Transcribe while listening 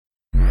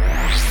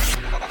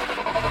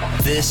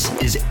This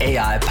is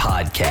AI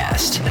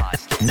Podcast,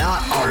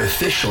 not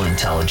artificial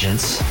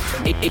intelligence,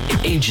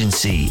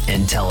 agency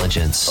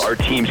intelligence. Our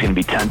team's going to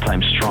be 10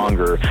 times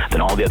stronger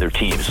than all the other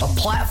teams. A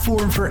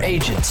platform for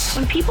agents.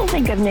 When people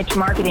think of niche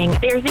marketing,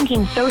 they're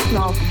thinking so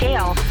small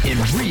scale. In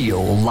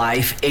real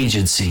life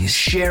agencies,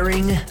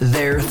 sharing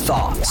their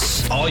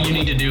thoughts. All you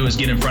need to do is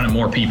get in front of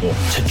more people.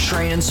 To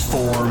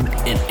transform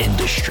an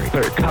industry.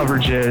 Better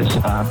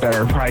coverages,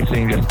 better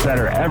pricing, just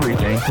better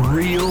everything.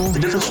 Real. The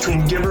difference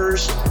between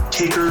givers,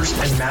 takers,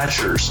 and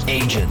matchers.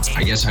 Agents.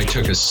 I guess I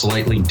took a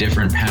slightly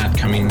different path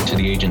coming to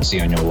the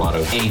agency I know a lot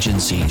of.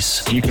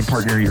 Agencies. You can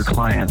partner your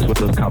clients with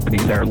those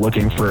companies that are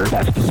looking for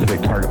that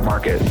specific target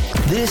market.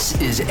 This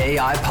is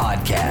AI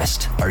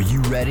Podcast. Are you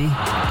ready?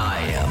 I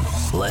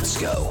am. Let's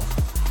go.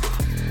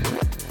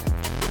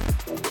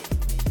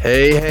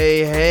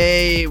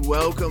 Hey,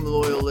 welcome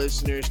loyal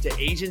listeners to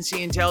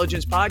Agency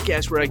Intelligence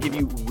Podcast, where I give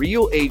you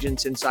real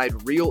agents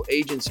inside real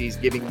agencies,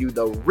 giving you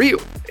the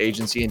real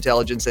agency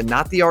intelligence and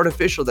not the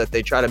artificial that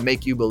they try to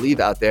make you believe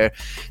out there.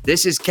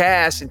 This is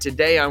Cass, and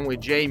today I'm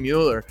with Jay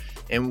Mueller,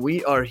 and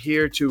we are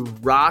here to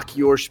rock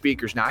your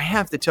speakers. Now, I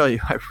have to tell you,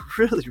 I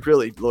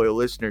really loyal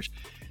listeners,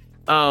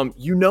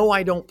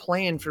 I don't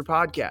plan for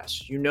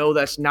podcasts. You know,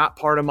 that's not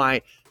part of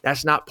my,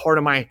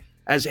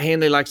 as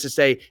Hanley likes to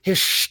say, his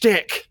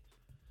shtick.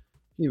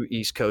 You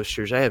East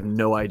Coasters, I have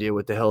no idea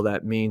what the hell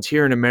that means.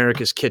 Here in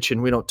America's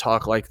Kitchen, we don't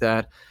talk like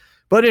that.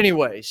 But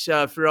anyways,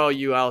 for all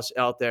you else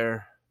out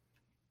there,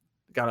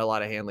 got a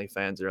lot of Hanley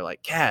fans that are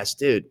like, Cass,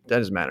 dude, that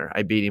doesn't matter.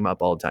 I beat him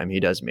up all the time. He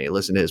does me.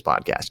 Listen to his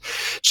podcast.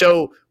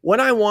 So what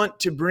I want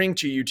to bring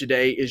to you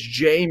today is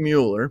Jay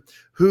Mueller,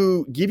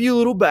 who, give you a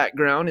little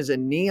background, is a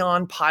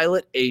Neon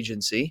Pilot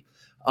agency.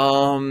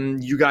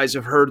 You guys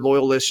have heard,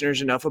 loyal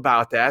listeners, enough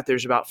about that.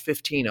 There's about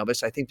 15 of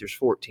us. I think there's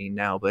 14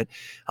 now, but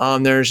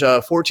there's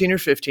 14 or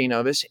 15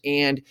 of us.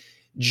 And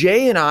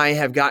Jay and I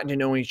have gotten to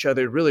know each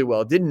other really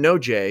well. Didn't know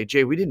Jay.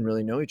 Jay, we didn't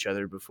really know each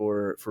other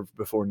before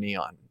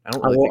Neon.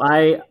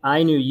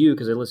 I knew you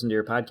because I listened to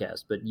your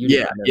podcast, but you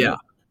didn't know me.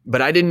 But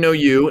I didn't know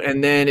you.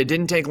 And then it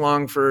didn't take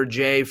long for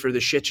Jay, for the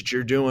shit that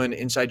you're doing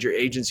inside your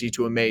agency,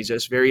 to amaze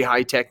us. Very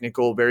high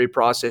technical, very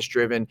process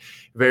driven,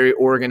 very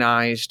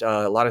organized.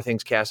 A lot of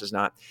things Cass is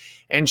not.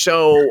 And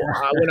so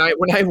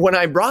when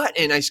I brought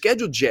and I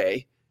scheduled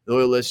Jay,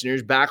 loyal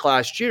listeners, back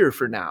last year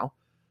for now,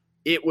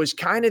 it was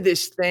kind of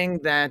this thing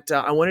that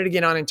I wanted to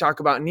get on and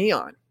talk about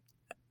Neon.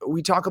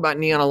 We talk about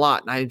Neon a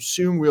lot, and I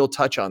assume we'll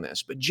touch on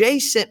this. But Jay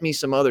sent me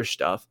some other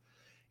stuff.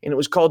 And it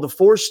was called The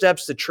 4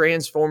 Steps to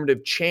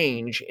Transformative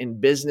Change in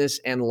Business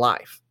and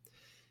Life.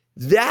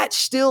 That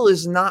still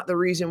is not the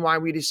reason why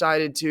we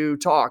decided to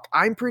talk.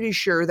 I'm pretty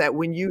sure that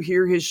when you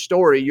hear his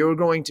story, you're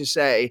going to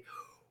say,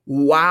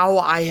 wow,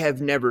 I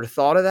have never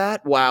thought of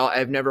that. Wow,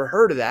 I've never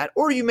heard of that.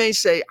 Or you may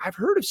say, I've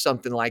heard of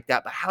something like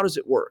that, but how does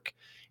it work?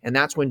 And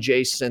that's when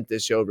Jay sent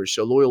this over.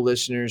 So loyal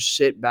listeners,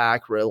 sit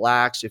back,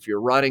 relax. If you're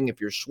running,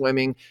 if you're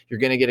swimming, you're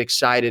going to get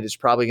excited. It's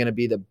probably going to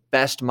be the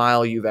best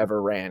mile you've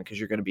ever ran because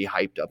you're going to be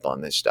hyped up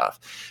on this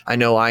stuff. I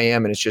know I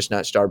am, and it's just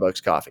not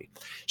Starbucks coffee.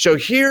 So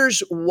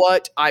here's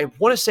what I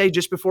want to say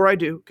just before I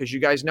do, because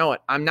you guys know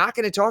it. I'm not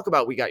going to talk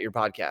about We Got Your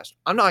Podcast.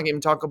 I'm not going to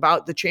talk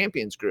about the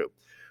Champions Group.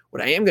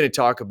 What I am going to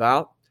talk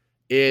about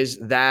is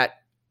that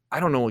I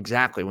don't know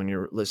exactly when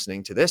you're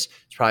listening to this.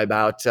 It's probably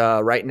about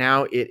right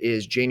now. It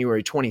is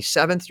January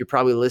 27th. You're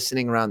probably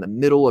listening around the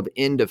middle of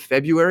end of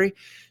February.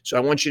 So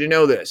I want you to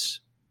know this.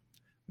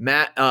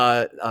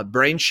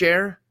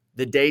 BrainShare,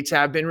 the dates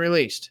have been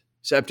released.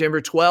 September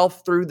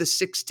 12th through the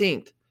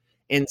 16th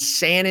in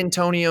San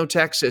Antonio,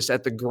 Texas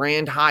at the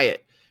Grand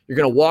Hyatt. You're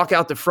going to walk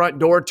out the front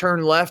door,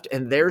 turn left,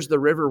 and there's the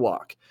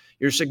Riverwalk.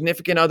 Your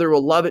significant other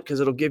will love it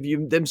because it'll give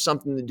them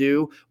something to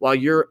do while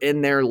you're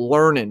in there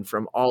learning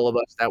from all of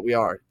us that we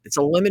are. It's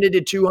a limited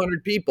to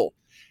 200 people.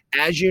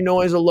 As you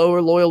know, as a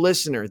loyal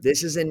listener,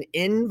 this is an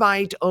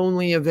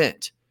invite-only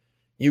event.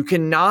 You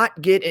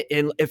cannot get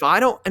in. If I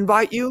don't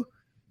invite you,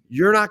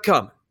 you're not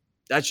coming.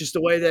 That's just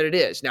the way that it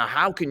is. Now,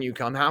 how can you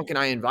come? How can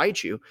I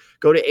invite you?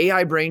 Go to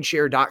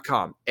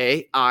AIBrainShare.com,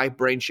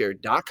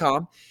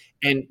 AIBrainShare.com,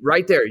 and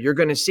right there, you're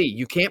going to see.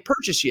 You can't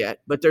purchase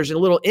yet, but there's a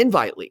little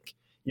invite link.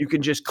 You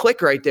can just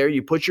click right there.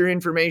 You put your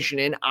information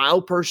in.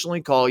 I'll personally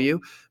call you.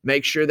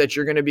 Make sure that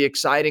you're going to be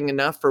exciting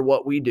enough for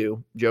what we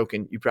do.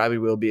 Joking. You probably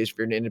will be if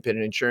you're an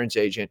independent insurance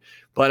agent.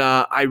 But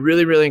I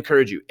really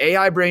encourage you.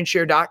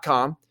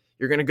 AIBrainShare.com.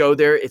 You're going to go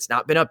there. It's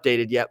not been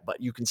updated yet, but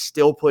you can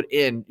still put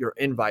in your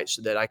invite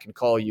so that I can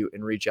call you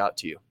and reach out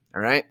to you. All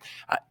right.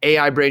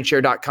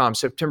 AIBrainShare.com,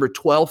 September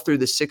 12th through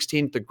the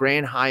 16th, the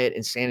Grand Hyatt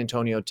in San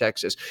Antonio,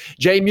 Texas.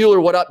 Jay Mueller,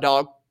 what up,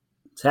 dog?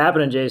 It's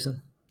happening,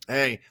 Jason.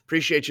 Hey,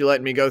 appreciate you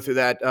letting me go through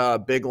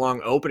that big, long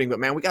opening. But,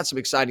 man, we got some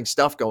exciting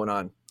stuff going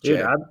on.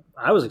 Dude,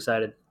 I was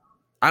excited.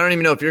 I don't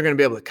even know if you're going to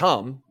be able to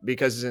come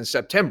because it's in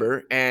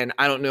September, and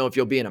I don't know if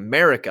you'll be in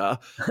America,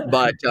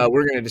 but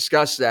we're going to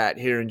discuss that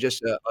here in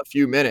just a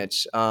few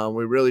minutes.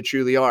 We really,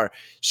 truly are.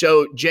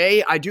 So,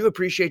 Jay, I do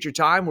appreciate your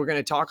time. We're going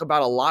to talk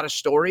about a lot of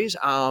stories,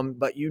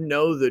 but you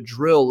know the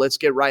drill. Let's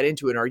get right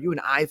into it. Are you an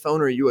iPhone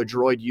or are you a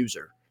Droid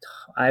user?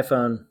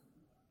 iPhone.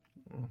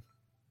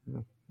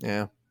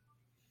 Yeah.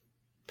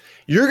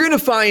 You're going to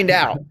find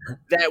out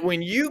that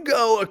when you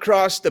go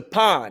across the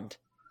pond,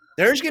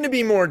 there's going to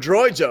be more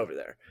droids over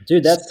there.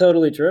 Dude, that's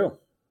totally true.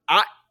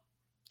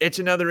 It's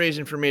another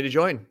reason for me to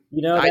join.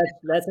 You know,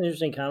 that's an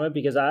interesting comment,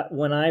 because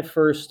when I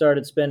first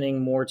started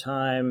spending more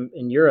time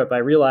in Europe, I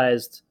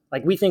realized,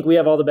 like, we think we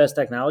have all the best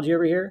technology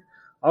over here.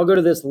 I'll go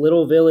to this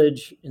little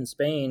village in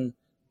Spain.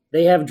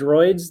 They have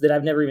droids that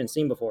I've never even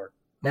seen before.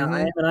 Now,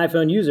 I am an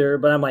iPhone user,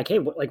 but I'm like, hey,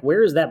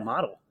 where is that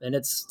model? And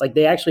it's like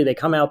they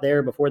come out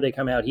there before they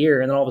come out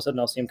here, and then all of a sudden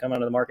I'll see them come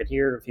out of the market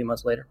here a few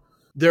months later.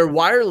 Their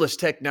wireless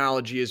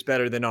technology is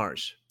better than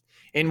ours.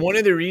 And one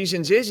of the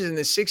reasons is in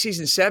the 60s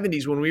and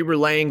 70s when we were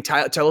laying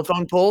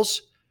telephone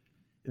poles,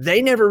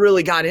 they never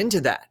really got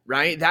into that,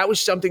 right? That was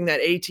something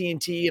that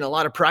AT&T and a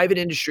lot of private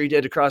industry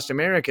did across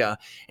America.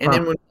 And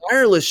then when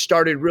wireless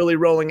started really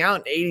rolling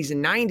out in the 80s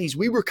and 90s,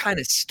 we were kind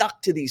of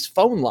stuck to these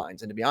phone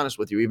lines. And to be honest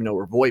with you, even though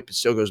we're VoIP, it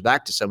still goes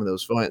back to some of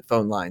those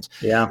phone lines.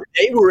 Yeah.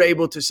 They were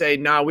able to say,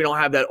 no, we don't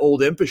have that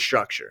old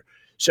infrastructure.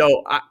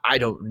 So I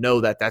don't know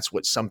that that's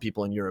what some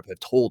people in Europe have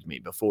told me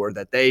before,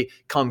 that they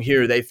come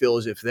here, they feel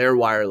as if their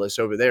wireless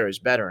over there is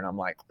better. And I'm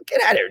like,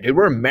 get out of here, dude.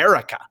 We're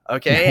America,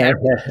 okay?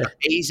 Everything's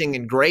amazing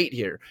and great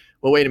here.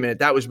 Well, wait a minute.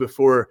 That was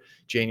before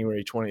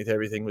January 20th.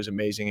 Everything was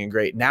amazing and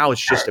great. Now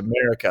it's just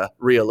America,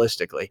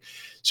 realistically.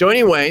 So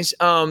anyways,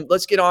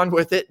 let's get on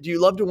with it. Do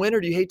you love to win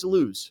or do you hate to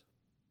lose?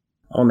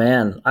 Oh,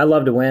 man. I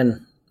love to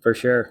win, for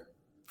sure.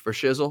 For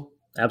shizzle?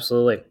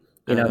 Absolutely.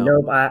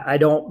 Nope. I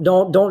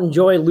don't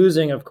enjoy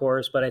losing, of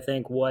course, but I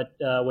think what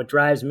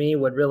drives me,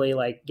 what really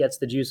like gets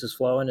the juices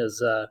flowing,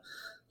 is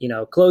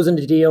closing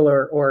the deal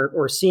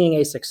or seeing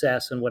a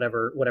success in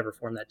whatever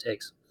form that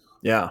takes.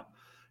 Yeah.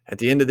 At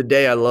the end of the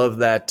day, I love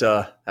that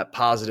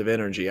positive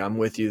energy. I'm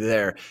with you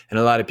there. And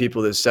a lot of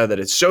people that said that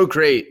it's so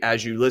great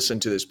as you listen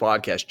to this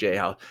podcast, Jay,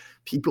 how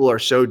people are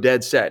so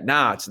dead set.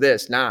 Nah, it's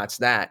this. Nah, it's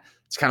that.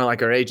 It's kind of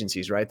like our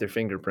agencies, right? Their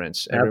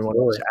fingerprints. Everyone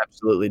is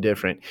absolutely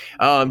different.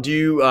 Do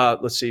you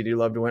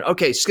love to win?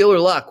 Okay, skill or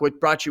luck? What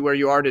brought you where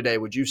you are today,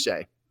 would you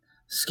say?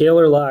 Skill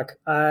or luck?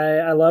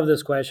 I love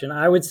this question.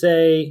 I would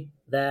say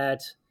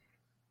that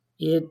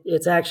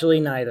it's actually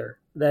neither.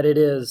 That it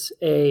is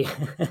a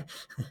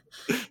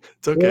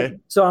It's okay.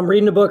 So I'm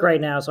reading a book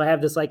right now, so I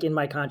have this like in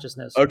my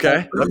consciousness.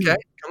 Okay.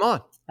 Come on.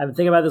 I've been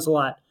thinking about this a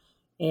lot.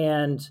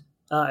 And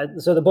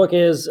so the book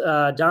is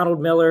Donald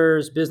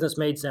Miller's Business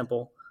Made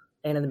Simple.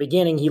 And in the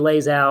beginning, he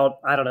lays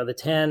out, the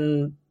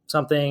 10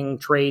 something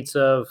traits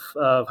of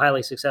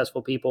highly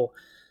successful people.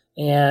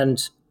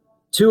 And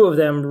two of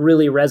them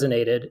really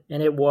resonated.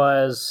 And it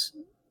was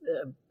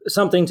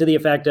something to the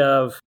effect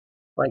of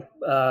like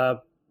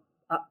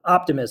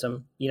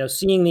optimism,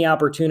 seeing the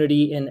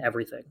opportunity in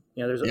everything.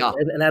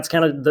 And that's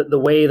kind of the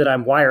way that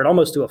I'm wired,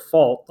 almost to a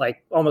fault,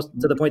 like almost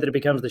to the point that it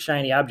becomes the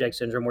shiny object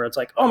syndrome, where it's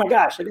like, oh my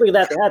gosh, like, look at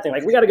that thing.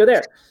 Like, we got to go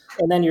there.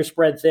 And then you're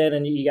spread thin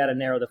and you got to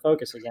narrow the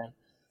focus again.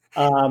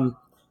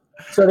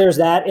 So there's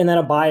that, and then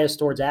a bias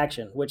towards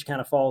action, which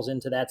kind of falls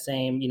into that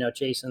same,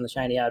 chasing the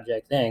shiny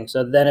object thing.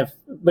 So then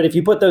if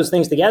you put those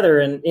things together,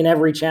 and in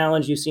every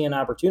challenge you see an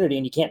opportunity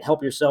and you can't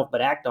help yourself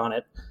but act on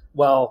it,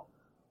 well,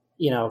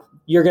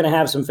 you're going to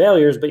have some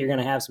failures, but you're going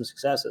to have some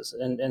successes,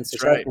 and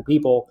successful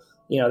people,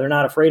 they're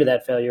not afraid of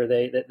that failure.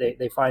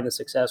 They find the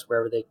success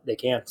wherever they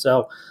can.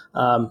 So,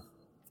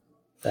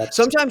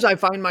 sometimes I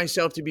find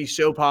myself to be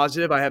so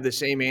positive. I have the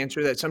same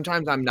answer that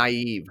sometimes I'm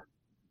naive.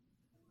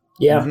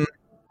 Yeah. Mm-hmm.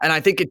 And I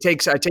think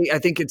I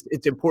think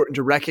it's important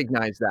to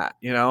recognize that,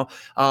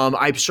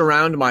 I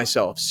surround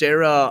myself.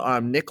 Sarah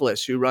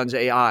Nicholas, who runs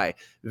AI,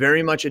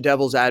 very much a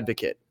devil's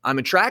advocate. I'm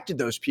attracted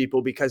to those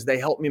people because they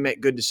help me make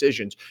good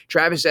decisions.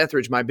 Travis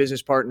Etheridge, my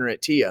business partner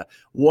at TIA,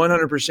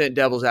 100%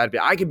 devil's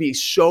advocate. I could be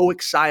so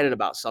excited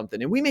about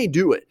something and we may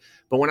do it,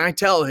 but when I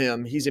tell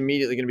him, he's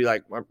immediately going to be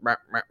like,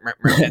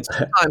 and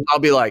sometimes I'll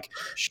be like,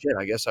 shit,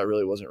 I guess I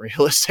really wasn't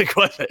realistic,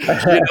 was it?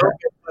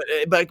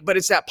 But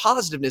it's that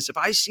positiveness. If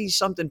I see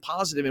something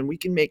positive and we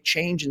can make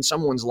change in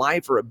someone's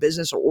life or a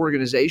business or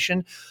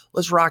organization,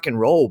 let's rock and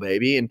roll,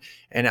 baby.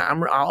 And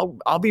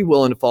I'll be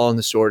willing to fall on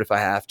the sword if I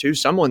have to.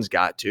 Someone's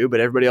got to, but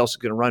everybody else is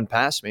going to run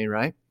past me,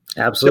 right?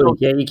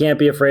 Absolutely. So, you can't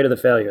be afraid of the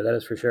failure. That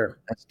is for sure.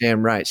 That's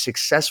damn right.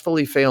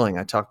 Successfully failing.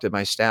 I talk to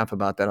my staff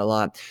about that a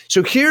lot.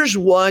 So here's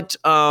what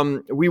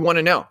we want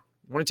to know.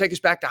 I want to take us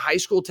back to high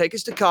school, take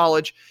us to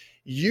college.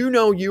 You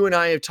and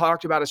I have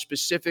talked about a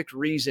specific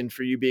reason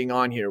for you being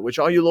on here, which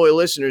all you loyal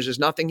listeners is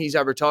nothing he's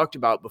ever talked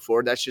about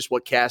before. That's just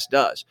what Cass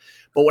does.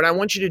 But what I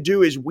want you to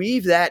do is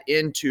weave that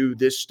into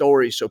this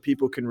story so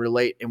people can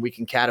relate and we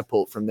can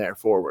catapult from there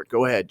forward.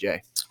 Go ahead,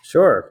 Jay.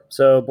 Sure.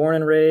 So born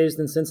and raised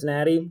in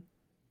Cincinnati.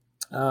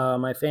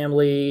 My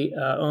family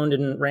owned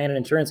and ran an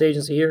insurance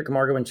agency here,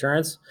 Camargo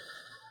Insurance.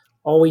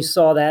 Always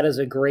saw that as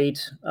a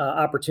great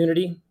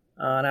opportunity.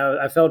 And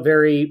I felt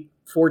very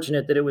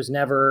fortunate that it was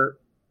never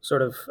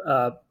sort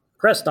of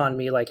pressed on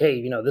me like,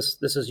 hey,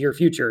 this is your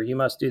future. You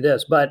must do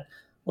this. But I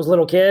was a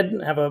little kid,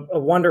 have a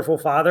wonderful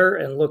father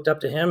and looked up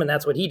to him, and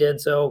that's what he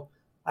did. So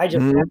I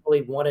just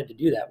really wanted to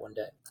do that one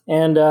day.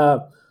 And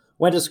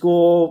Went to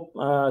school,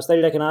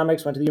 studied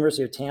economics, went to the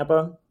University of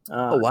Tampa.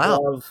 Oh,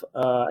 wow.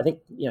 I think,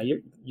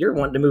 you're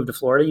wanting to move to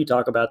Florida. You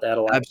talk about that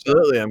a lot.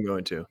 Absolutely. I'm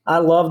going to. I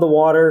love the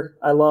water.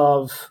 I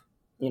love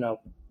being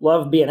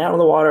out on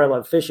the water. I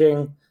love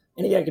fishing.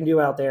 Anything I can do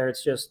out there,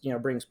 it's just,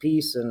 brings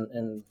peace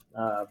and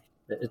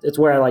it's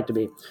where I like to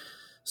be.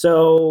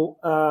 So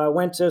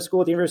went to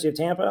school at the University of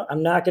Tampa.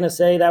 I'm not going to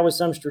say that was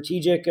some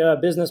strategic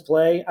business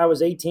play. I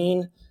was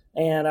 18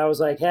 and I was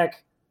like,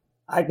 heck,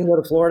 I can go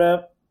to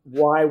Florida.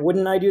 Why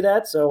wouldn't I do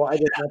that? So I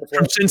just went to Florida.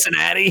 From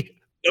Cincinnati.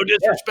 No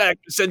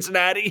disrespect to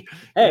Cincinnati.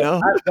 Hey,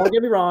 don't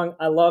get me wrong.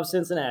 I love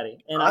Cincinnati.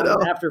 And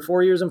after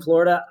 4 years in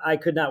Florida, I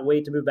could not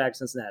wait to move back to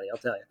Cincinnati. I'll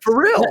tell you. For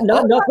real?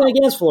 Nothing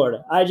against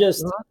Florida. I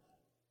just,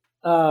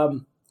 I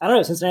don't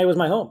know. Cincinnati was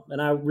my home.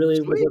 And I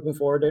really was looking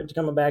forward to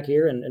coming back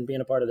here and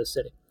being a part of this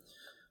city.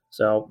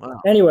 So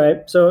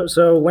anyway,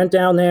 so went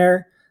down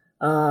there.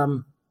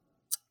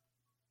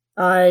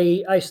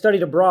 I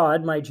studied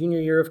abroad my junior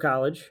year of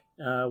college,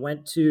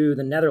 went to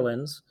the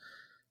Netherlands.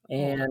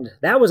 And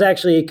that was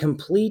actually a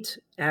complete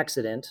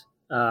accident.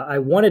 I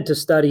wanted to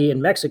study in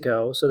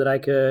Mexico so that I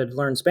could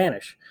learn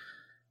Spanish.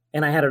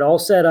 And I had it all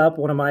set up.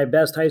 One of my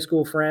best high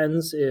school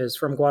friends is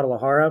from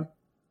Guadalajara.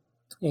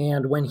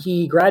 And when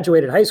he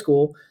graduated high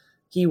school,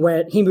 he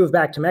moved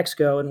back to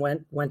Mexico and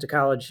went to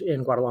college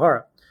in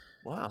Guadalajara.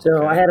 Wow.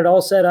 So I had it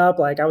all set up.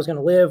 Like I was going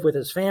to live with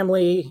his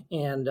family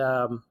and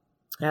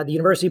had the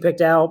university picked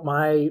out.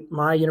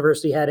 My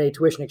university had a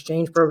tuition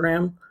exchange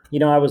program.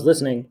 I was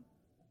listening.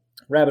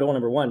 Rabbit hole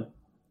number one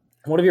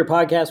of your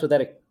podcasts with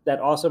that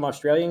awesome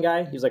Australian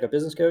guy. He's like a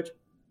business coach.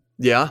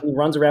 Yeah. He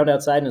runs around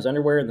outside in his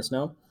underwear in the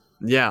snow.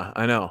 Yeah,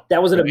 I know.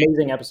 That was an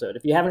amazing episode.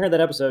 If you haven't heard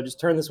that episode, just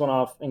turn this one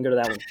off and go to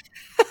that one.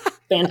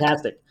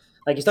 Fantastic.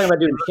 Like he's talking about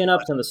doing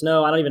chin-ups in the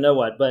snow. I don't even know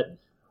what, but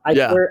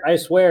I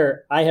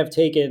swear I have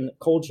taken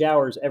cold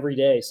showers every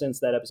day since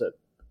that episode.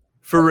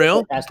 For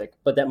real? Fantastic.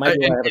 But that might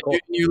be why I have a cold.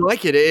 You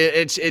like it.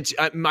 It's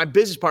my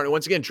business partner.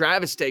 Once again,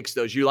 Travis takes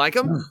those. You like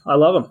them? I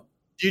love them.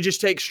 Do you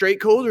just take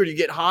straight cold, or do you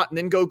get hot and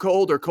then go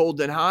cold, or cold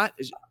then hot?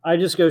 I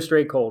just go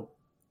straight cold.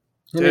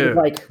 And it's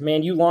like,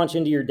 man, you launch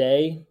into your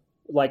day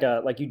like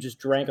you just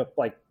drank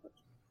beer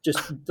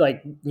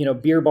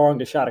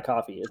bonged a shot of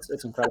coffee.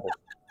 It's incredible.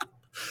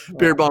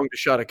 Beer bonged a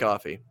shot of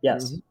coffee.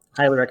 Yes,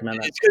 highly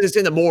recommend that. It's because it's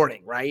in the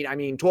morning, right? I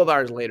mean, 12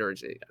 hours later,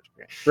 it's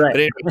right. But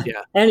anyway,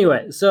 yeah.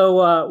 Anyway,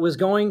 so was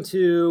going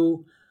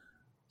to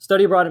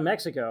study abroad in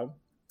Mexico,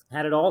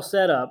 had it all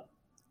set up,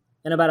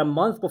 and about a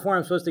month before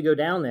I'm supposed to go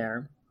down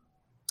there,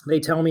 they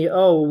tell me,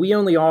 oh, we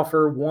only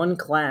offer one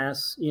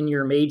class in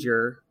your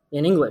major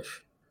in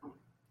English.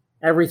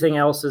 Everything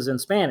else is in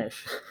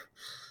Spanish.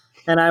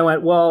 And I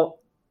went, well,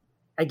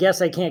 I guess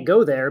I can't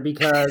go there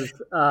because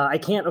I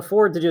can't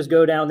afford to just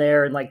go down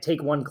there and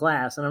take one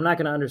class. And I'm not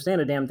going to understand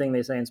a damn thing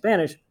they say in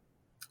Spanish.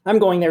 I'm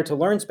going there to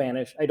learn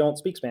Spanish. I don't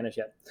speak Spanish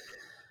yet.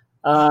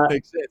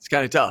 It's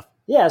kind of tough.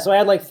 Yeah. So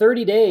I had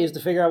 30 days to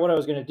figure out what I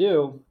was going to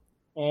do.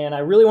 And I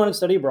really wanted to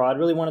study abroad,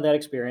 really wanted that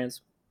experience.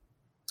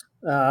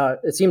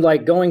 It seemed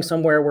like going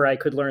somewhere where I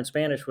could learn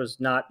Spanish was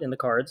not in the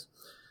cards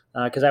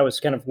because I was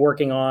kind of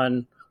working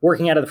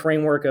out of the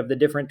framework of the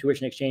different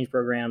tuition exchange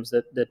programs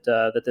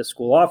that this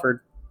school offered.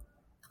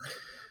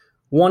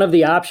 One of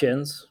the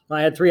options,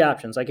 I had three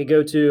options. I could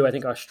go to, I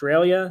think,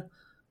 Australia,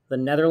 the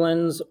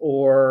Netherlands,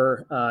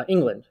 or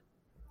England.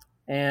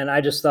 And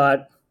I just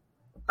thought,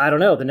 I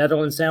don't know, the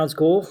Netherlands sounds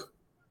cool.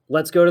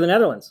 Let's go to the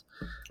Netherlands.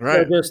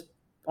 Right. So just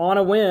on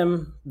a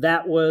whim,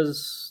 that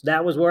was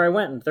where I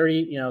went. And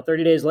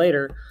 30 days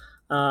later.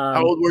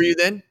 How old were you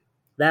then?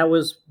 That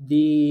was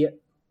the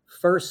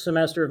first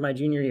semester of my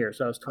junior year.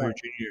 So I was 20.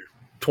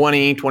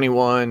 20,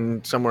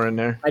 21, somewhere in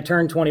there. I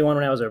turned 21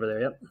 when I was over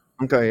there. Yep.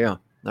 Okay. Yeah.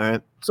 All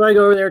right. So I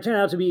go over there. It turned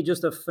out to be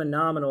just a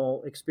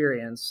phenomenal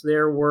experience.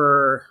 There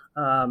were,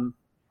 I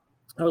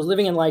was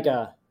living in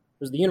it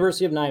was the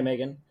University of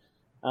Nijmegen.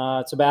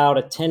 It's about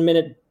a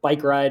 10-minute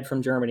bike ride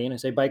from Germany. And I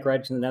say bike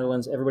ride to the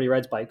Netherlands. Everybody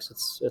rides bikes.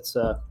 It's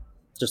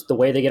just the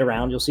way they get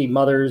around. You'll see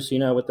mothers,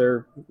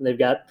 they've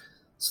got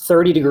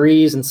 30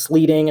 degrees and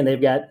sleeting, and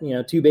they've got,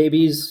 two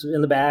babies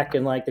in the back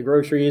and the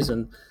groceries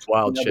and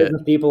wild shit.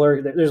 Business people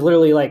there's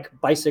literally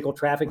bicycle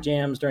traffic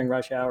jams during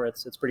rush hour.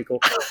 It's pretty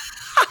cool.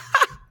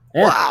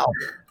 Yeah. Wow.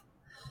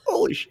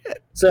 Holy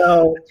shit.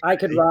 So I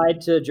could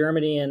ride to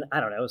Germany in, I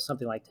don't know,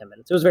 something like 10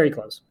 minutes. It was very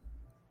close.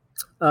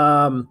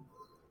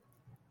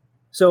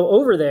 So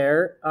over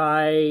there,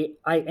 I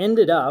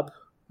ended up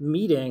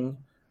meeting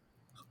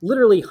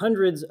literally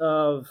hundreds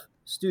of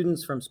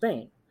students from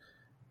Spain.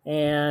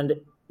 And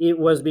it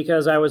was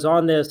because I was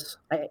on this,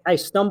 I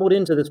stumbled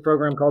into this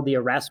program called the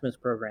Erasmus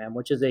program,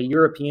 which is a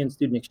European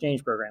student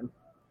exchange program.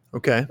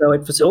 Okay. So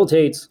it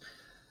facilitates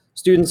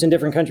students in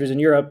different countries in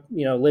Europe,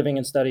 living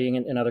and studying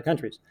in other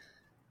countries.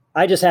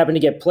 I just happened to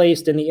get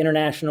placed in the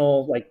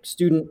international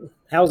student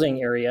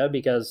housing area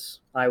because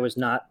I was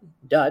not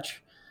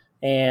Dutch,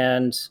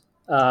 and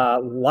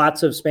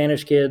lots of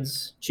Spanish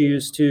kids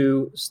choose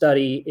to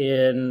study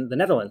in the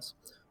Netherlands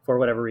for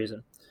whatever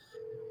reason.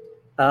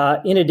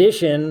 In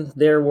addition,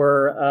 there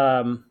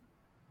were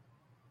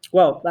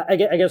Well, I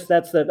guess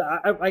that's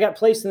I got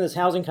placed in this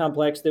housing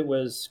complex that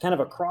was kind of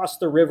across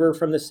the river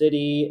from the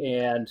city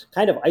and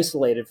kind of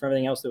isolated from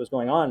everything else that was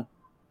going on.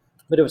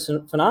 But it was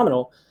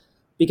phenomenal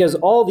because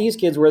all these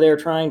kids were there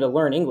trying to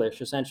learn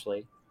English,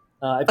 essentially.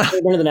 If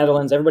you've been to the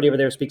Netherlands, everybody over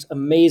there speaks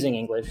amazing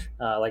English.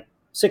 Like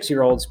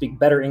 6-year-olds speak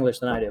better English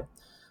than I do.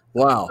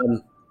 Wow.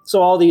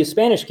 So all these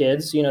Spanish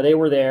kids, they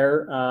were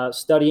there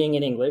studying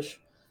in English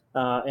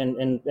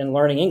and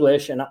learning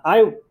English. And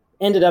I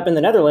ended up in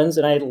the Netherlands,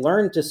 and I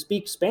learned to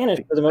speak Spanish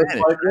for the most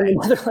part in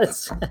the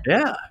Netherlands.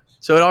 Yeah.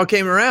 So it all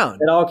came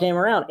around. It all came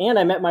around. And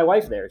I met my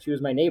wife there. She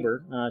was my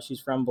neighbor. She's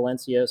from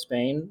Valencia,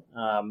 Spain.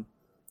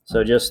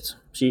 So just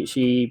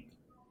she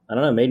I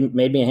don't know,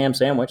 made me a ham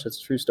sandwich. That's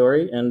a true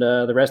story. And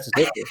the rest is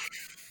history.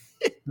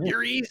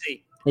 You're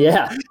easy.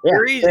 Yeah.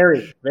 You're easy.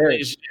 Very,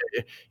 very.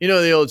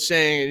 The old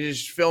saying,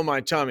 just fill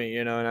my tummy,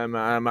 and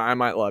I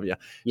might love you.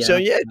 Yeah. So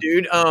yeah,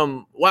 dude.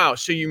 Wow.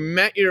 So you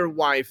met your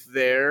wife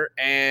there,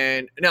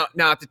 and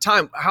now at the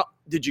time, how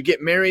did you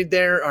get married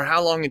there, or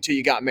how long until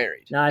you got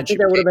married? No, I think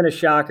that would have been a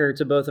shocker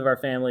to both of our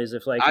families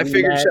if I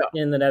figured so.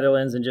 in the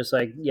Netherlands and just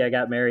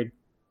got married.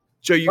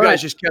 So you guys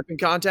just kept in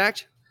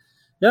contact?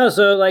 No,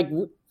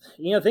 so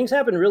things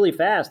happened really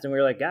fast, and we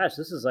were like, gosh,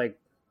 this is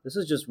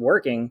just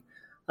working.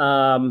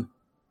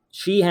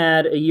 She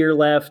had a year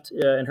left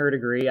in her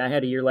degree. I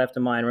had a year left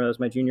in mine when it was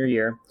my junior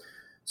year.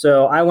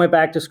 So I went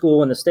back to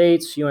school in the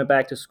States. She went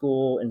back to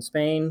school in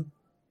Spain.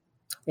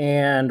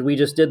 And we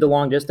just did the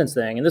long distance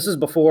thing. And this is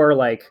before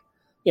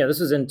this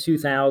was in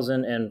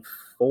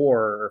 2004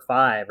 or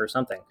 5 or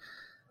something.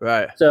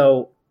 Right.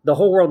 So the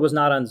whole world was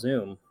not on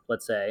Zoom,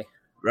 let's say.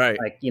 Right.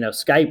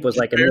 Skype was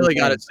like a barely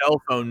got a cell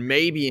phone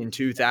maybe in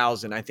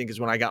 2000, I think is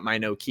when I got my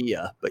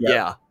Nokia. But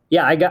yeah.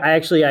 Yeah,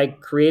 I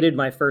created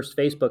my first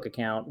Facebook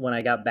account when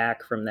I got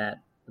back from that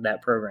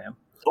program.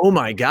 Oh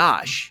my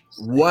gosh.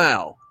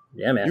 Wow.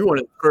 Yeah, man. You were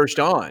the first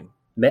on.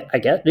 I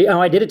guess.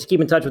 I did it to keep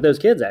in touch with those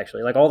kids,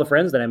 actually, like all the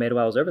friends that I made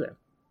while I was over there.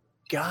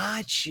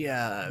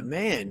 Gotcha.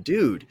 Man,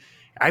 dude.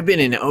 I've been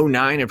in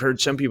 2009. I've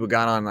heard some people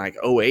got on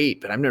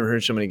 2008, but I've never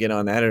heard somebody get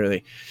on that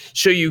early.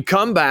 So you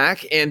come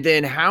back, and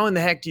then how in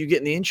the heck do you get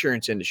in the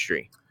insurance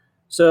industry?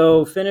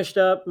 So finished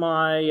up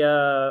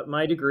my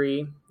my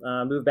degree,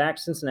 moved back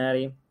to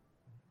Cincinnati,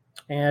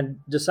 and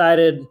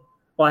decided,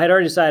 I had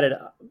already decided,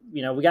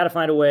 we got to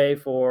find a way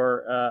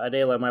for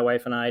Adela, my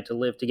wife, and I to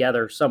live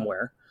together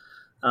somewhere.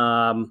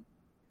 And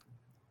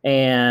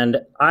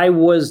I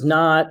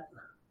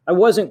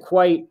wasn't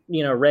quite,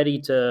 ready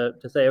to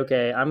say,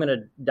 okay, I'm going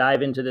to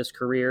dive into this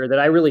career that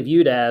I really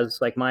viewed as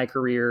my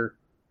career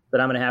that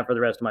I'm going to have for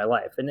the rest of my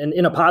life. And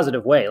in a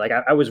positive way.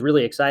 I was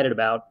really excited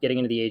about getting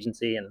into the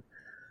agency and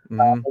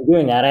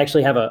doing that. I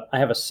actually have I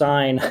have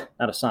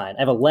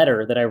a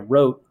letter that I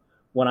wrote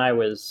when I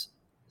was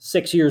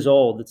 6 years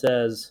old that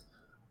says,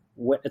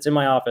 it's in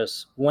my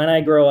office, when I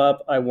grow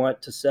up, I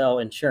want to sell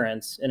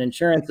insurance. And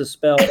insurance is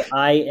spelled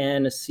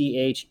INCHERENS.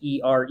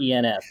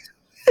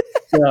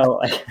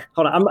 So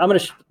hold on, I'm going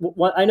to,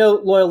 I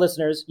know loyal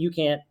listeners, you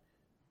can't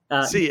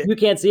see it. You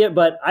can't see it,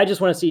 but I just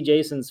want to see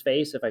Jason's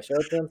face if I show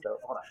it to him. So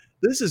hold on.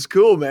 This is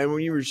cool, man.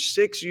 When you were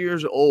 6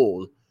 years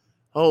old,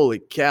 holy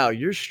cow,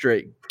 you're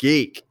straight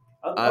geek.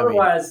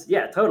 Otherwise,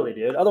 yeah, totally,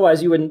 dude.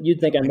 Otherwise, you'd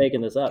think I'm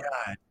making this up.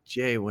 God,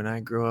 Jay, when I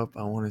grow up,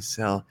 I want to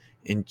sell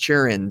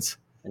insurance.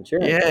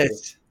 Insurance.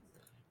 Yes,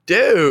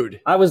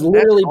 dude. I was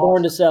literally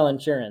born to sell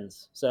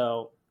insurance.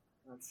 So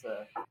that's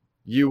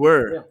you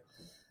were. Yeah.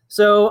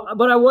 So,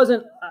 but I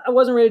wasn't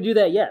ready to do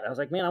that yet. I was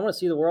like, man, I want to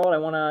see the world. I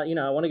want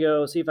to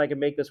go see if I can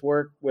make this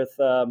work with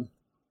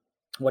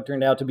what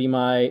turned out to be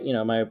my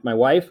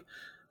wife.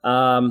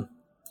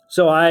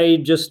 So I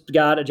just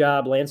got a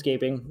job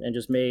landscaping and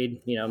just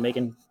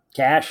making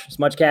cash, as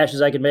much cash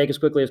as I could make as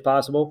quickly as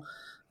possible.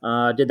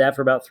 Did that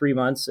for about 3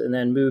 months and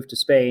then moved to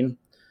Spain.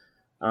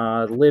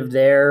 Lived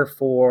there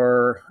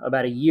for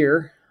about a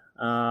year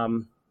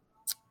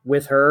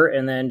with her,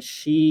 and then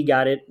she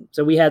got it.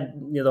 So we had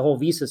the whole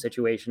visa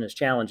situation is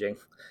challenging.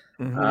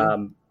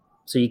 Mm-hmm.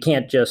 So you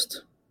can't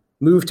just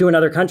move to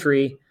another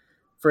country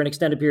for an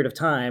extended period of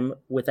time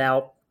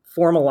without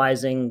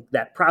formalizing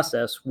that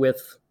process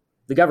with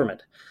the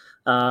government.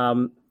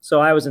 So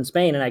I was in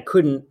Spain and I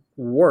couldn't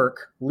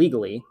work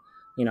legally.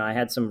 I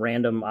had some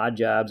random odd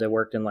jobs. I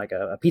worked in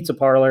a pizza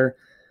parlor.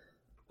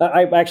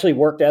 I actually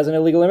worked as an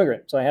illegal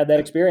immigrant, so I had that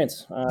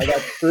experience. I got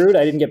screwed.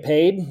 I didn't get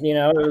paid.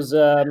 It was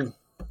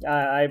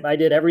I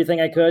did everything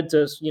I could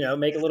to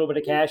make a little bit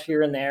of cash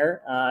here and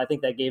there. I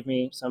think that gave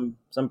me some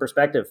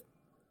perspective.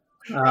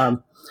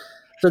 So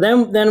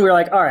then we were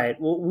like, all right,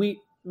 well, we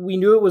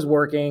knew it was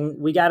working.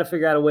 We got to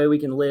figure out a way we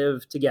can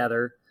live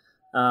together,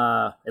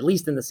 at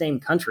least in the same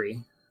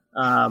country.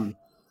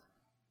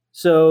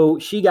 So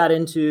she got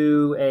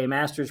into a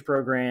master's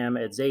program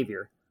at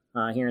Xavier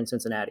here in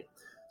Cincinnati.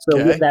 So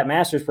with that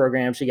master's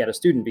program, she got a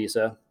student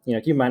visa.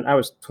 Keep in mind, I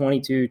was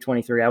 22,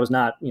 23. I was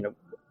not,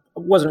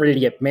 wasn't ready to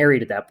get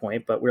married at that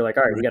point, but we were like,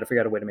 all right, we got to figure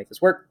out a way to make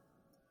this work.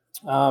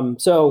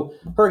 So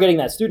her getting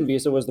that student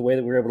visa was the way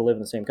that we were able to live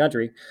in the same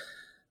country.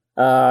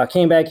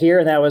 Came back here,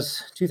 and that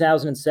was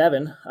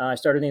 2007. I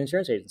started the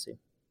insurance agency.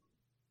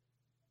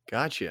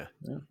 Gotcha.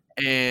 Yeah.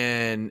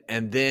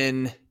 And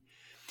then,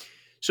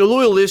 so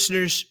loyal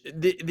listeners,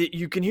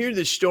 you can hear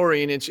this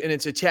story, and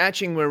it's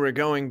attaching where we're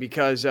going,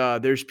 because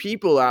there's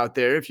people out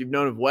there. If you've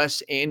known of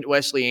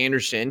Wesley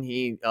Anderson,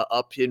 he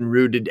up and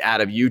rooted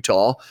out of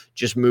Utah,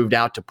 just moved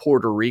out to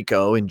Puerto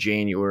Rico in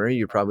January.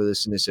 You're probably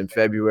listening to this in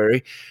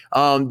February.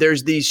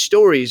 There's these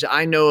stories.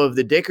 I know of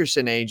the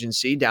Dickerson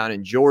Agency down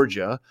in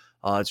Georgia.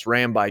 It's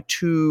ran by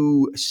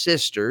two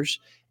sisters,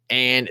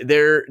 and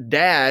their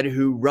dad,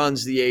 who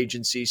runs the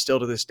agency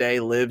still to this day,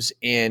 lives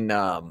in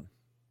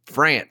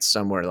France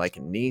somewhere, like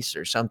in Nice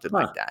or something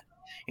like that.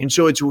 And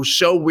so it's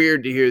so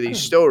weird to hear these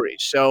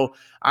stories. So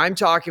I'm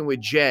talking with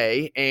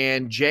Jay,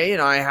 and Jay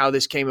and I, how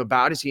this came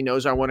about is he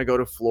knows I want to go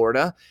to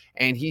Florida,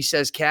 and he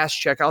says, Cass,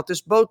 check out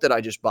this boat that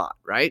I just bought.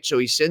 Right. So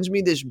he sends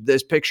me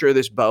this picture of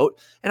this boat,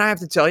 and I have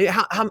to tell you,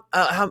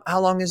 how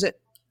long is it?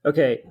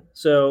 Okay.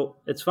 So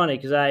it's funny,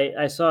 because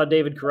I saw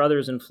David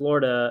Carruthers in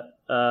Florida,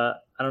 I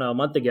don't know, a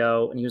month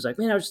ago, and he was like,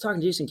 man, I was just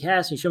talking to Jason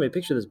Cass, and he showed me a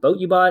picture of this boat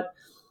you bought.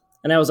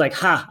 And I was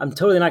like, I'm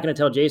totally not going to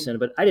tell Jason,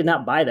 but I did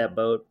not buy that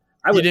boat.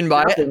 I was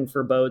shopping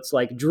for boats,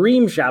 like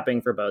dream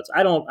shopping for boats.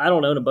 I don't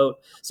own a boat.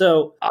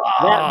 So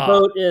that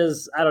boat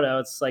is, I don't know,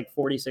 it's like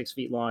 46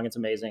 feet long. It's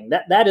amazing.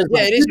 That is,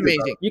 it is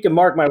amazing. Boat. You can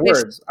mark my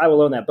words. I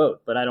will own that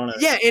boat, but I don't know.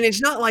 Yeah. And it's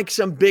not like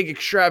some big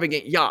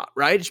extravagant yacht,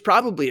 right? It's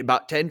probably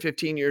about 10,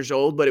 15 years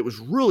old, but it was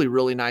really,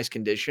 really nice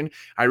condition.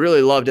 I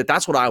really loved it.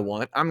 That's what I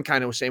want. I'm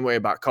kind of the same way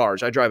about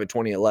cars. I drive a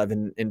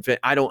 2011 and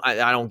I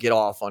don't get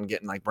off on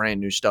getting like brand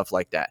new stuff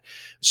like that.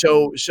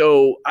 So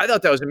I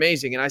thought that was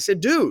amazing. And I said,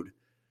 dude,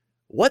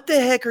 what the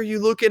heck are you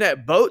looking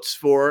at boats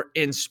for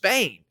in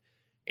Spain?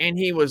 And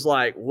he was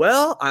like,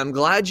 well, I'm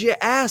glad you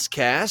asked,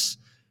 Cass,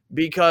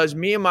 because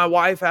me and my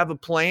wife have a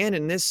plan,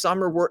 and this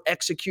summer we're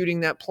executing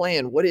that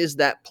plan. What is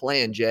that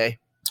plan, Jay?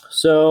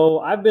 So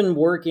I've been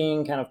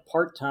working kind of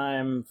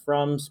part-time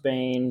from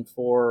Spain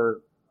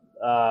for,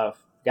 the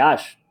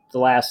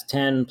last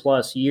 10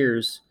 plus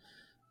years.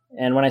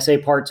 And when I say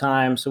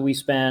part-time, so we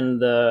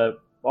spend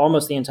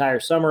almost the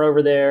entire summer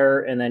over there,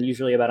 and then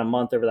usually about a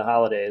month over the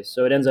holidays.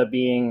 So it ends up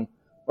being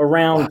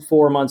around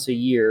 4 months a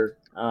year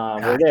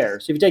we're there.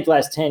 So if you take the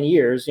last 10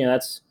 years,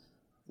 that's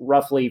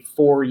roughly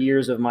 4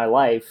 years of my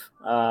life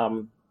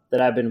that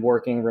I've been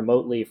working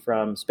remotely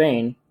from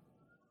Spain.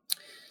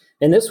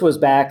 And this was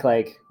back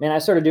I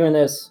started doing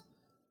this,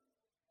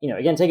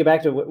 again, take it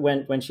back to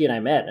when she and I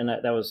met, and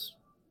that was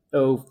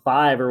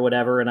 2005 or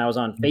whatever. And I was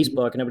on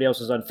Facebook, and nobody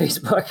else was on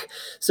Facebook.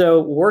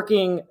 So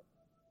working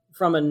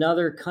from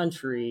another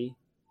country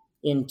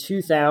in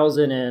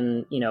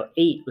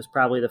 2008 was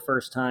probably the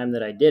first time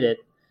that I did it.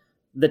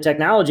 The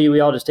technology we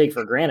all just take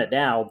for granted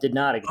now did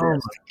not exist. Oh my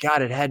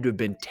God, it had to have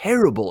been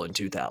terrible in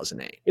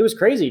 2008. It was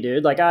crazy,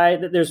 dude.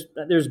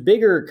 There's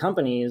bigger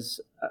companies,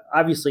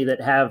 obviously,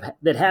 that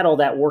had all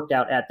that worked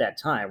out at that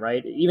time,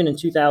 right? Even in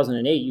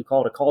 2008, you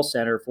called a call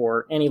center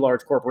for any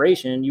large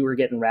corporation, you were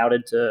getting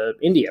routed to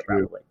India,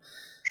 probably.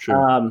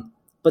 Sure.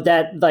 But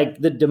that,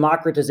 the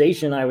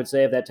democratization, I would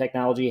say, of that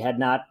technology had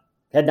not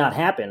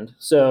happened.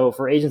 So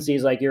for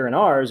agencies like yours and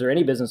ours, or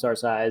any business our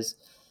size,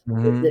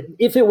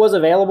 if it was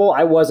available,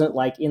 I wasn't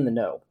in the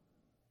know.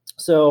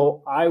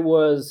 So I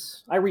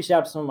reached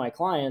out to some of my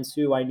clients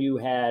who I knew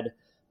had,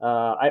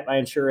 I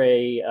insure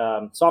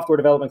a software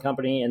development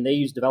company, and they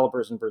use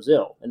developers in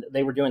Brazil, and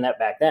they were doing that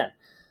back then.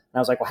 And I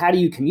was like, well, how do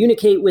you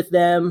communicate with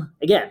them?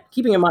 Again,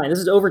 keeping in mind, this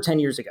is over 10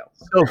 years ago.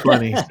 So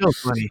funny.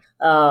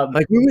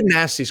 We wouldn't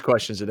ask these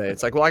questions today.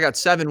 It's like, well, I got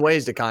 7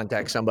 ways to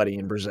contact somebody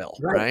in Brazil,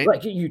 right?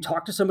 Like, you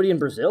talk to somebody in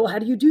Brazil? How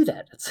do you do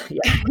that?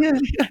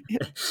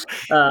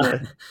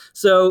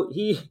 So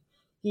he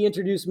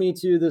introduced me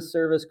to this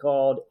service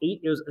called I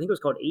think it was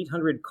called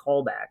 800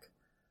 Callback.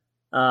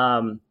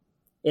 And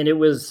it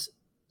was,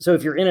 so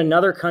if you're in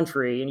another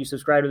country and you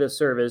subscribe to this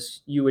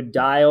service, you would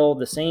dial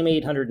the same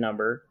 800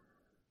 number,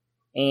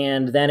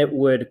 and then it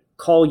would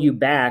call you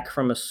back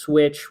from a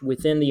switch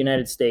within the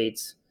United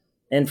States.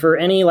 And for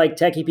any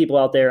techie people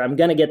out there, I'm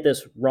going to get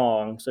this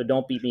wrong, so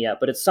don't beat me up,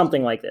 but it's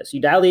something like this.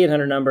 You dial the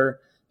 800 number,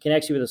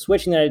 connects you with a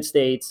switch in the United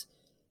States,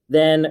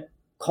 then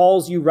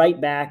calls you right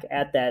back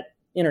at that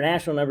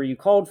international number you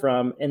called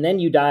from, and then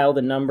you dial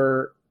the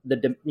number,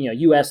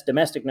 U.S.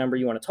 domestic number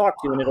you want to talk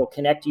to, and it'll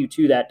connect you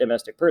to that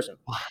domestic person.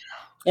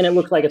 And it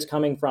looks like it's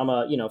coming from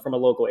a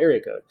local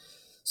area code.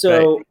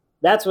 So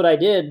that's what I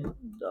did.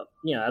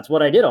 That's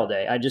what I did all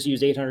day. I just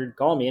used 800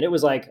 Call Me, and it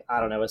was I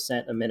don't know,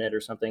 $0.01 a minute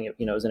or something. It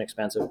was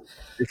inexpensive.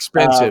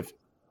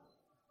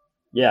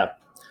 Yeah.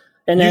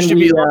 And then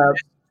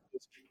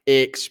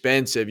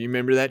expensive. You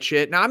remember that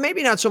shit? Now,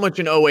 maybe not so much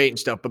in 2008 and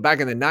stuff, but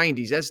back in the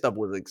 90s, that stuff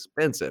was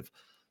expensive.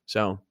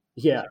 So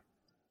yeah.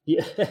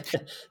 You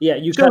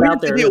cut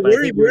out there.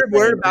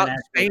 Where about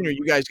Spain are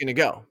you guys going to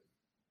go?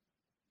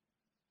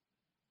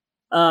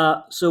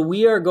 So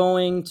we are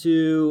going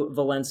to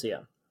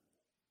Valencia.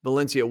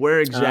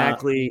 Where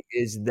exactly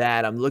is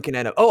that? I'm looking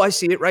at it. Oh, I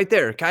see it right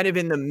there, kind of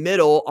in the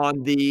middle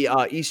on the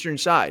eastern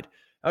side.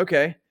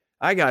 Okay,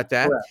 I got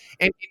that. Correct.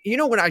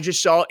 And what I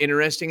just saw,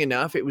 interesting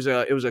enough, it was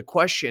a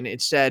question.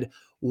 It said,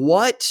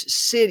 what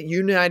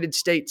United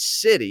States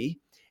city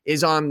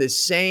is on the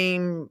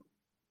same,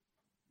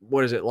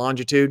 what is it,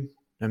 longitude?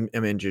 I'm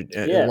injured.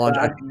 One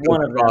of them.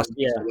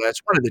 Yeah,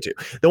 that's one of the two.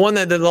 The one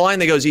that the line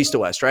that goes east to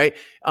west, right?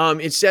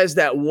 It says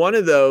that one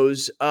of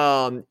those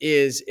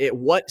is it.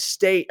 What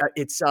state?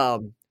 It's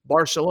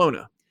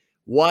Barcelona.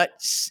 What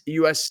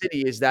U.S.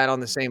 city is that on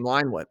the same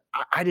line with?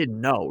 I didn't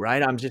know,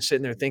 right? I'm just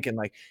sitting there thinking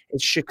like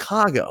it's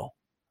Chicago.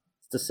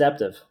 It's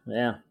deceptive.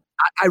 Yeah.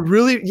 I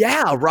really,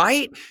 yeah,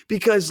 right?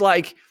 Because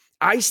like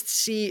I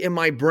see in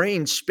my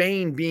brain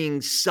Spain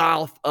being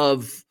south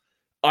of,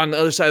 on the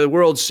other side of the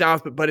world,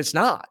 south, but it's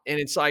not. And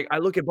it's like, I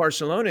look at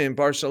Barcelona, and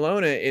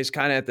Barcelona is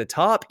kind of at the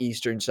top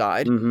eastern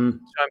side. Mm-hmm.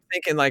 So I'm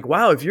thinking like,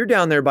 wow, if you're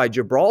down there by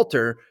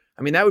Gibraltar,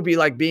 I mean, that would be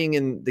like being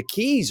in the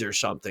Keys or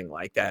something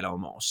like that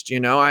almost,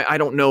 you know. I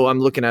don't know. I'm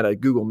looking at a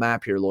Google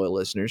map here, loyal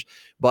listeners,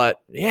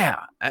 but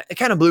yeah, it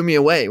kind of blew me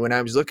away when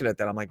I was looking at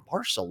that. I'm like,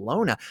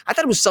 Barcelona? I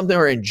thought it was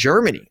somewhere in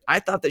Germany. I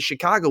thought that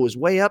Chicago was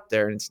way up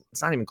there, and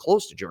it's not even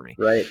close to Germany.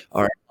 Right.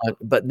 All right.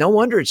 But no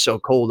wonder it's so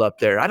cold up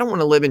there. I don't want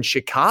to live in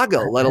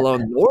Chicago, let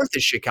alone north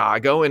of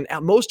Chicago, and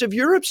most of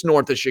Europe's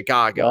north of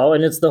Chicago. Well,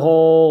 and it's the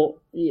whole,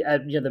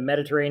 the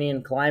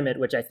Mediterranean climate,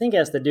 which I think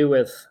has to do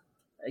with,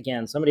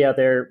 again, somebody out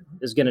there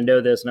is going to know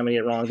this and I'm going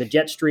to get it wrong, the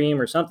jet stream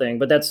or something,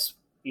 but that's,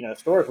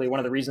 historically one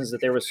of the reasons that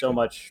there was so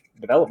much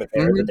development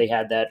there, that they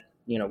had that,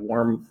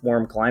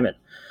 warm climate.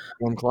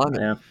 Warm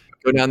climate. Yeah.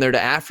 Go down there to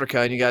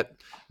Africa and you got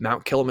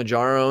Mount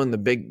Kilimanjaro and the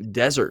big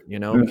desert,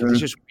 because it's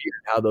just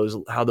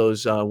weird how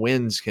those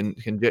winds can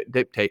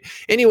dictate.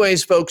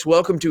 Anyways, folks,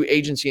 welcome to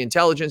Agency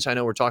Intelligence. I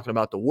know we're talking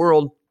about the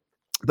world,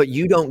 but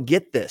you don't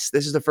get this.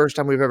 This is the first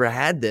time we've ever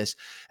had this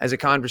as a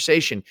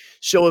conversation.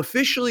 So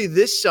officially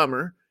this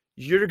summer,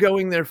 you're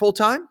going there full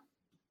time?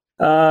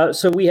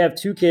 So we have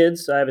two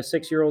kids. I have a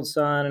 6-year-old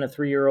son and a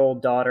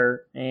 3-year-old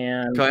daughter.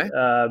 And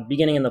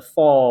beginning in the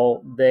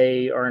fall,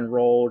 they are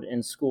enrolled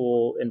in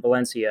school in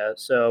Valencia.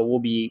 So we'll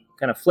be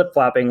kind of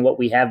flip-flopping what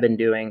we have been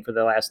doing for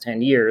the last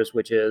 10 years,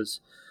 which is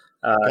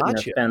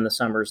spend the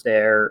summers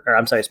there. Or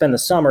I'm sorry, spend the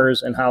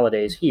summers and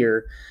holidays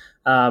here.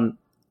 And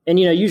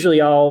usually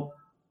I'll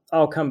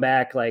come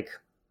back, like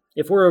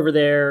if we're over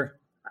there.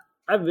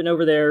 I've been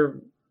over there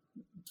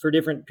for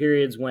different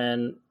periods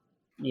when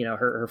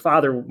my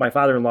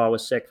father-in-law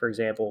was sick, for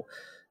example,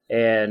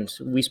 and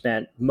we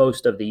spent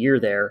most of the year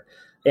there.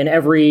 And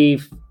every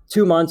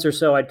 2 months or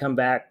so, I'd come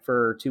back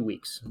for 2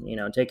 weeks,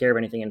 and take care of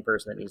anything in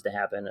person that needs to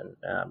happen. And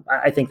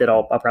I think that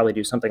I'll probably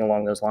do something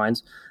along those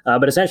lines.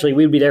 But essentially,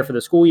 we would be there for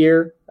the school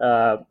year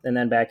and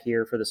then back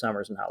here for the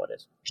summers and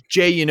holidays.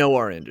 Jay, you know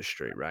our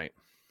industry, right?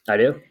 I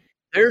do.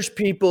 There's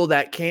people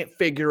that can't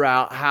figure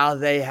out how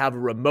they have a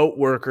remote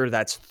worker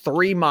that's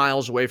 3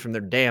 miles away from their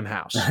damn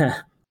house.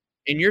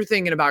 And you're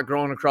thinking about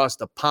going across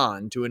the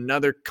pond to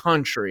another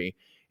country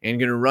and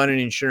going to run an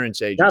insurance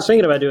agency. Not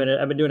thinking about doing it.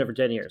 I've been doing it for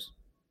 10 years.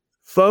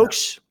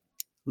 Folks,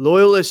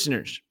 loyal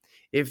listeners,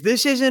 if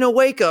this isn't a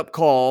wake-up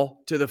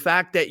call to the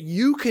fact that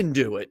you can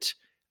do it,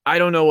 I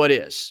don't know what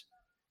is.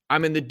 I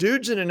mean, the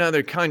dude's in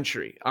another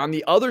country on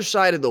the other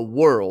side of the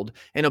world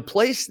in a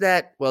place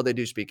that, well, they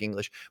do speak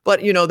English,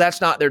 but, that's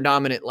not their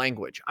dominant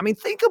language. I mean,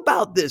 think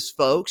about this,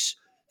 folks.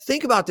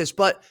 Think about this.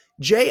 But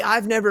Jay,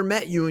 I've never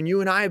met you, and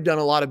you and I have done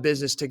a lot of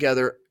business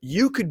together.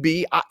 You could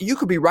be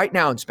right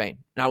now in Spain,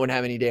 and I wouldn't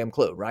have any damn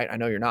clue, right? I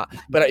know you're not,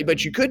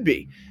 but you could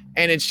be.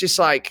 And it's just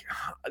like,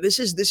 this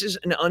is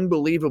an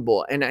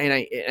unbelievable. And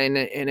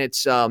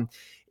it's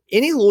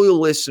any loyal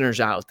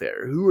listeners out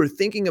there who are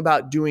thinking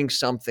about doing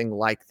something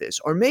like this,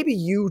 or maybe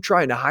you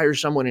trying to hire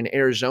someone in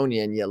Arizona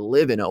and you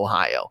live in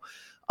Ohio.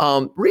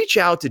 Reach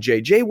out to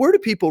Jay. Jay, where do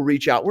people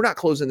reach out? We're not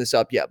closing this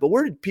up yet, but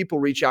where do people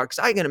reach out? Because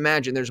I can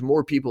imagine there's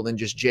more people than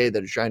just Jay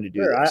that are trying to do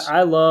this.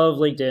 I love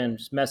LinkedIn.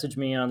 Just message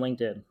me on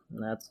LinkedIn.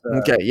 And that's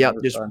okay. Yeah,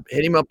 just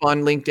hit him up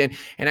on LinkedIn.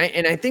 And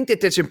I think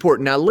that's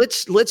important. Now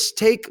let's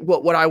take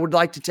what I would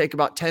like to take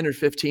about 10 or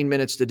 15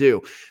 minutes to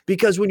do,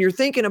 because when you're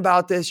thinking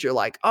about this, you're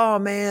like, oh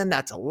man,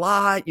 that's a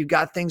lot. You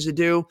got things to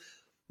do.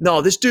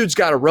 No, this dude's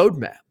got a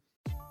roadmap.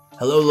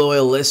 Hello,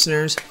 loyal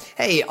listeners.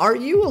 Hey, are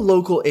you a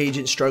local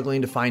agent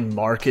struggling to find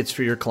markets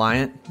for your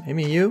client?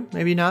 Maybe you,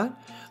 maybe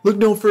not. Look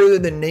no further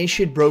than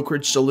Nation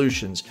Brokerage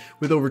Solutions.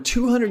 With over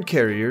 200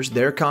 carriers,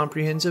 their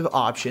comprehensive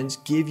options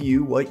give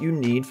you what you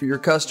need for your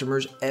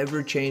customers'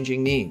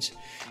 ever-changing needs.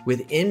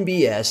 With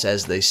NBS,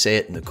 as they say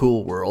it in the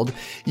cool world,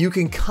 you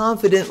can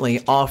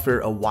confidently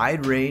offer a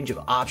wide range of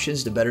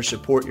options to better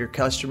support your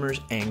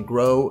customers and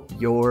grow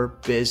your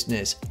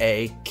business,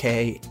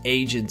 aka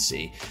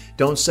agency.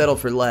 Don't settle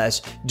for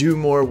less. Do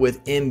more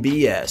with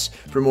NBS.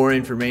 For more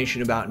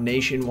information about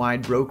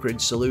nationwide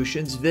brokerage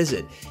solutions,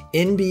 visit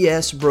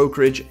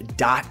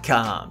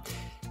nbsbrokerage.com.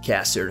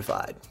 CAS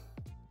certified.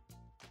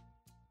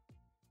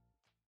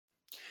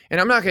 And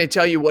I'm not going to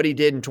tell you what he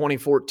did in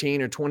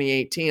 2014 or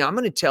 2018. I'm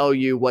going to tell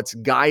you what's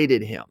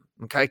guided him,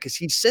 okay? Because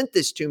he sent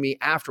this to me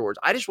afterwards.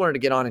 I just wanted to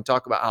get on and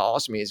talk about how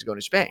awesome he is going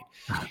to Spain.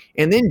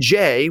 And then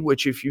Jay,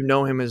 which if you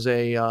know him as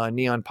a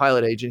Neon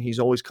Pilot agent, he's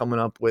always coming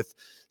up with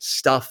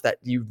stuff that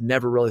you've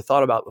never really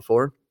thought about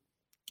before.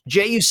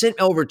 Jay, you sent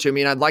over to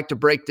me, and I'd like to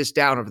break this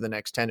down over the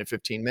next 10 to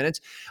 15 minutes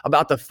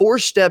about the 4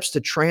 steps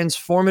to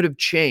transformative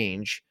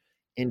change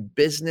in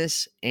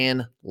business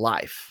and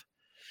life.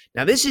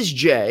 Now, this is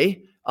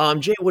Jay.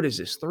 Jay, what is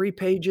this? 3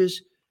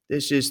 pages?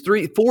 This is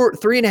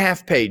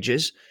 3.5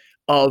 pages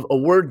of a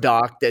Word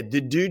doc that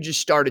the dude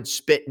just started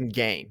spitting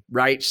game,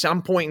 right?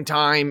 Some point in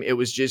time, it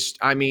was just,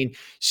 I mean,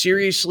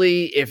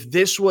 seriously, if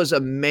this was a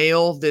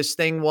male, this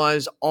thing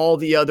was, all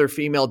the other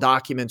female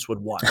documents would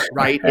want,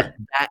 right? It's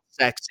that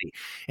sexy.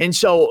 And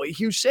so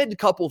you said a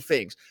couple of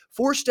things.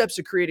 4 steps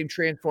to creating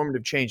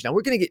transformative change. Now,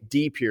 we're going to get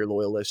deep here,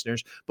 loyal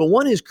listeners, but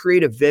one is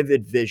create a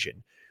vivid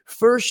vision.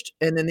 First,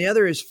 and then the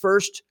other is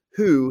first,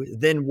 who,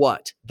 then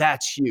what?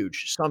 That's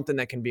huge. Something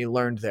that can be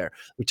learned there.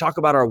 We talk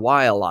about our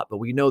why a lot, but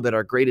we know that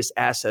our greatest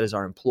asset is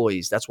our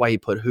employees. That's why he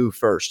put who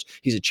first.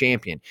 He's a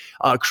champion.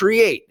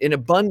 Create an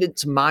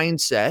abundance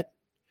mindset.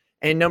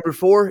 And number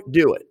 4,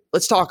 do it.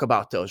 Let's talk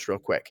about those real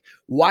quick.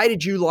 Why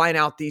did you line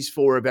out these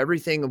 4 of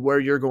everything of where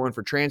you're going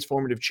for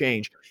transformative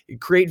change?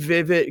 Create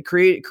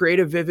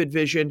a vivid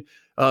vision.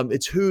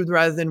 It's who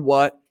rather than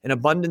what, an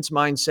abundance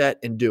mindset,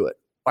 and do it.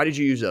 Why did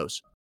you use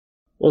those?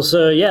 Well,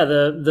 so yeah,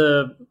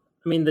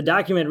 the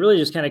document really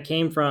just kind of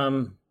came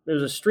from, there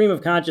was a stream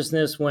of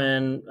consciousness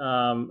when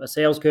a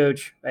sales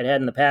coach I'd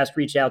had in the past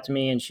reached out to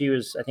me, and she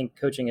was, I think,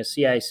 coaching a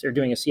CIC or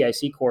doing a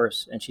CIC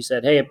course. And she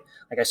said, hey,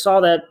 like, I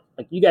saw that,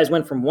 like, you guys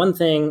went from one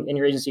thing in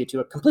your agency to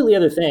a completely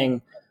other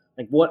thing.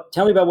 Like,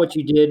 tell me about what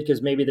you did,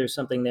 because maybe there's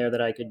something there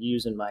that I could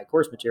use in my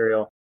course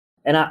material.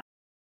 And I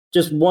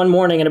just one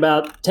morning in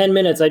about 10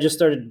 minutes, I just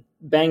started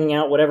banging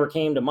out whatever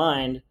came to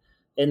mind.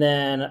 And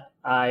then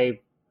I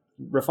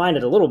refined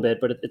it a little bit,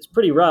 but it's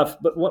pretty rough.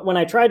 But when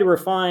I tried to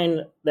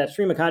refine that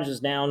stream of consciousness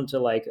down to,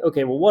 like,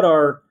 okay, well, what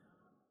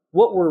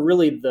were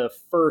really the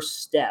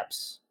first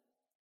steps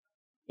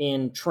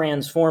in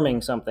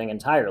transforming something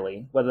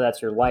entirely, whether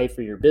that's your life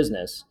or your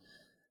business,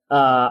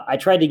 I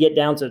tried to get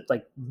down to,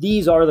 like,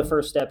 these are the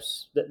first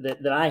steps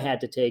that I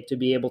had to take to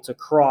be able to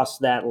cross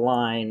that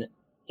line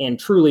and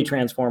truly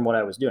transform what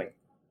I was doing.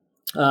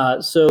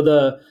 So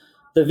the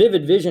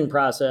vivid vision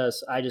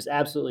process, I just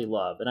absolutely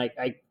love.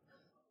 And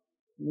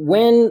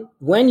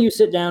when you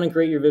sit down and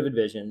create your vivid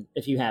vision,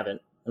 if you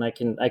haven't, and I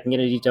can get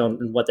into detail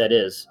on what that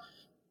is,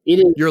 it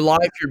is your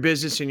life, your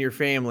business, and your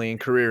family and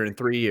career in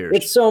 3 years.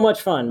 It's so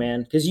much fun,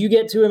 man, because you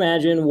get to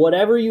imagine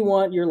whatever you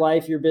want your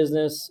life, your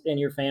business, and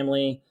your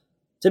family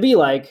to be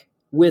like,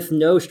 with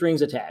no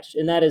strings attached.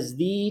 And that is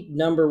the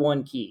number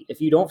one key.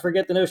 If you don't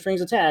forget the no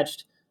strings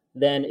attached,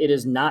 then it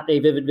is not a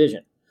vivid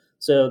vision.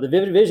 So the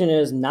vivid vision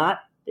is not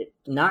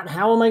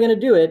how am I going to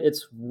do it?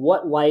 It's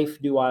what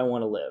life do I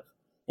want to live?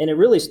 And it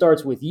really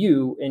starts with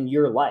you and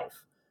your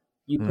life.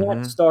 You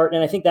can't start,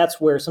 and I think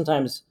that's where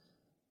sometimes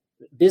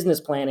business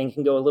planning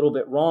can go a little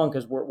bit wrong,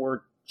 because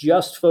we're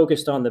just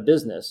focused on the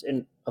business.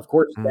 And of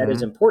course, that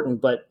is important.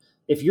 But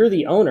if you're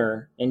the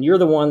owner and you're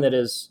the one that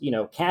is,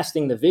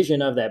 casting the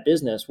vision of that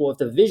business, well, if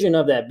the vision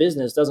of that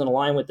business doesn't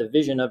align with the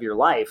vision of your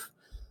life,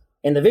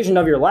 and the vision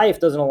of your life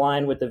doesn't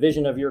align with the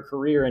vision of your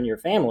career and your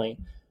family,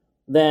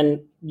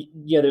 then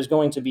there's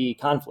going to be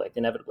conflict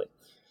inevitably.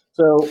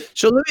 So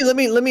let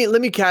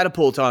me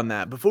catapult on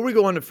that before we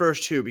go on to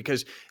first 2,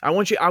 because I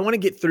want to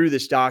get through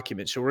this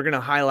document. So we're going to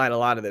highlight a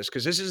lot of this,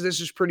 because this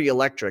is pretty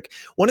electric.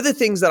 One of the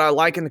things that I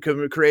like in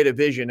the creative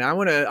vision, I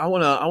want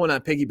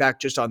to piggyback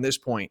just on this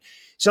point.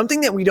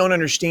 Something that we don't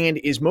understand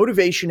is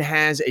motivation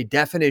has a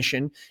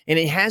definition and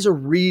it has a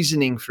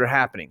reasoning for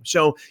happening.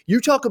 So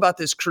you talk about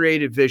this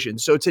creative vision.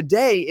 So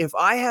today, if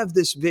I have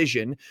this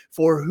vision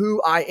for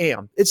who I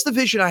am, it's the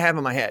vision I have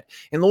in my head.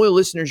 And loyal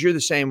listeners, you're the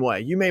same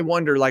way. You may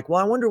wonder, like, well,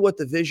 I wonder what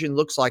the vision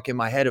looks like in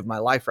my head of my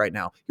life right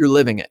now. You're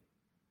living it.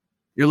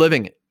 You're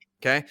living it.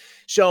 Okay.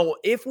 So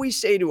if we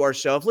say to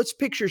ourselves, let's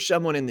picture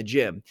someone in the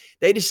gym,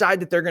 they decide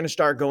that they're going to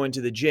start going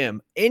to the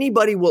gym.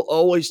 Anybody will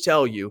always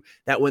tell you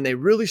that when they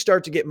really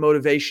start to get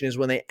motivation is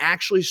when they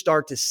actually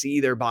start to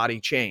see their body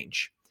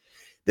change.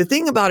 The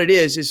thing about it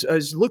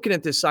is looking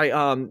at this,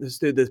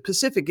 the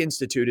Pacific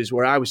Institute is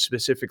where I was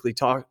specifically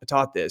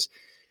taught this.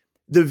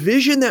 The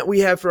vision that we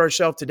have for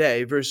ourselves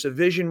today versus the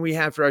vision we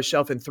have for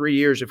ourselves in 3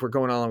 years, if we're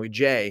going along with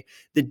Jay,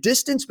 the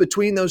distance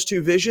between those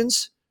 2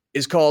 visions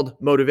is called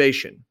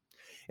motivation.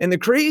 And the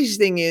crazy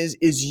thing is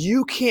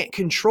you can't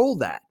control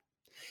that.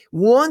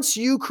 Once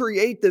you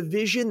create the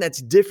vision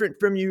that's different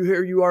from you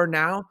here you are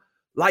now,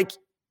 like,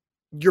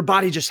 your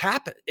body just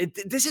happened.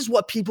 This is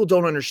what people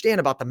don't understand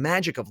about the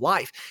magic of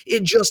life.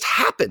 It just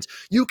happens.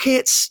 You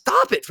can't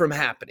stop it from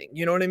happening.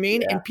 You know what I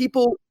mean? Yeah. And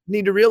people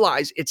need to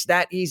realize it's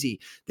that easy.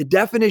 The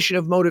definition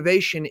of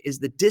motivation is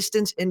the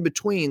distance in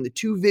between the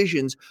 2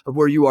 visions of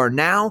where you are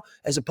now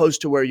as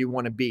opposed to where you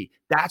want to be.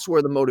 That's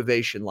where the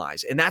motivation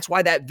lies. And that's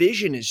why that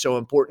vision is so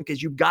important,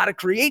 because you've got to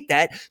create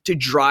that to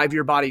drive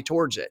your body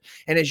towards it.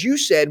 And as you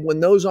said, when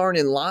those aren't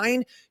in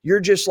line, you're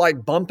just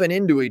like bumping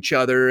into each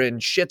other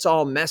and shit's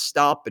all messed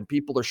up and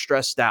people are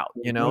stressed out,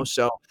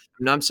 So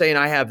I'm not saying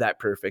I have that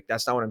perfect.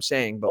 That's not what I'm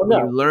saying. But when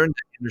you learn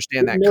to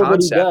understand that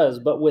concept. Nobody does,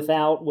 but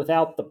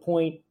without the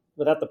point,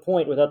 without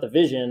the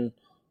vision,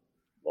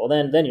 well,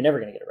 then you're never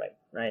going to get it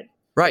right.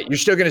 Right. You're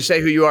still going to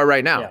say who you are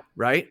right now. Yeah.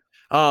 Right.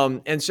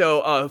 And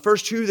so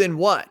first who, then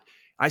what?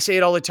 I say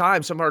it all the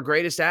time, some of our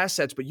greatest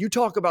assets, but you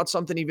talk about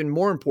something even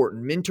more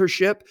important,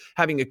 mentorship,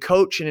 having a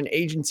coach and an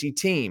agency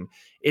team.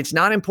 It's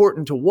not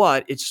important to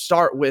what, it's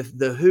start with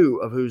the who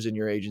of who's in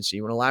your agency.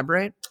 You want to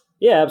elaborate?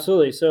 Yeah,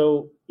 absolutely.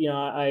 So,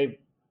 I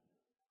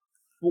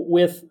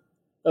with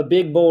a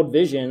big, bold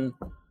vision,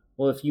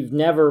 well, if you've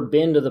never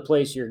been to the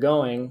place you're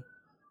going,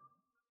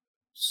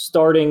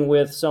 starting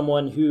with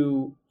someone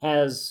who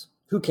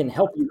can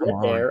help you get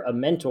there, a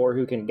mentor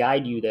who can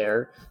guide you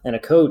there, and a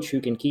coach who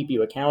can keep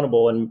you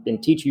accountable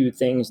and teach you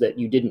things that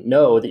you didn't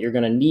know that you're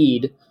going to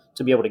need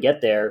to be able to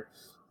get there.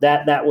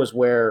 That was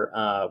where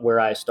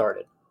I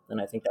started. And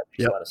I think that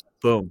makes a lot of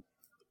sense.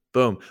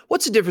 Boom.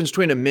 What's the difference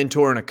between a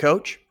mentor and a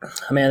coach?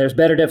 Man, there's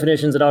better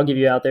definitions that I'll give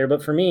you out there.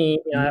 But for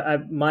me,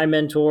 my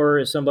mentor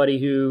is somebody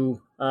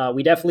who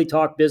we definitely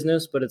talk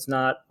business, but it's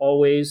not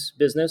always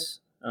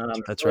business.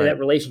 That's right. That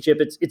relationship,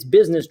 it's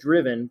business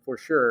driven for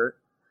sure,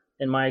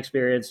 in my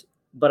experience.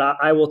 But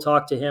I will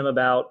talk to him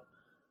about,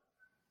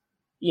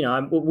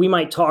 we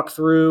might talk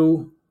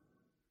through,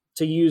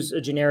 to use a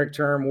generic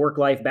term,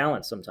 work-life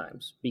balance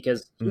sometimes,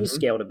 because he's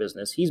scaled a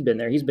business. He's been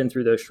there. He's been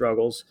through those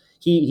struggles.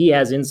 He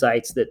has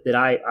insights that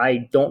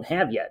I don't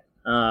have yet.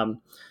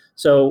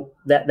 So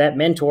that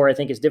mentor, I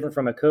think, is different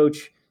from a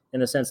coach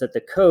in the sense that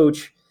the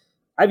coach,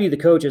 I view the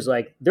coach as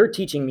like, they're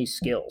teaching me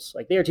skills.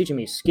 Like, they are teaching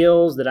me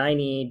skills that I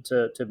need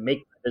to make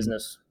my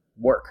business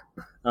work.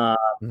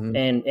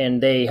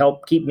 And they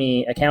help keep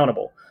me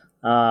accountable.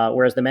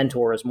 Whereas the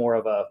mentor is more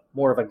of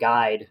a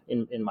guide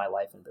in my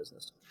life and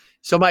business.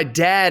 So my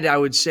dad, I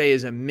would say,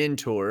 is a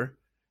mentor,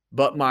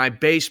 but my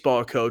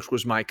baseball coach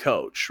was my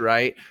coach,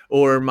 right?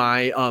 Or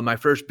my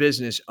first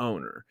business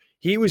owner.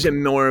 He was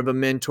more of a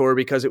mentor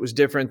because it was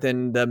different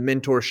than the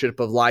mentorship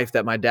of life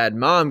that my dad and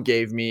mom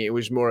gave me. It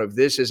was more of,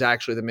 this is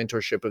actually the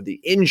mentorship of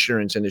the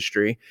insurance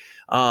industry.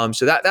 So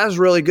that was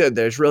really good.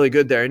 There's really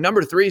good there. And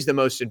number 3 is the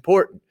most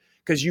important,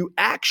 because you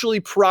actually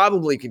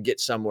probably could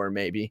get somewhere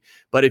maybe,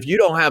 but if you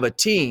don't have a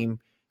team,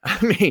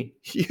 I mean,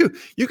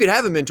 you could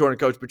have a mentor and a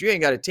coach, but you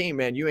ain't got a team,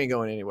 man, you ain't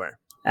going anywhere.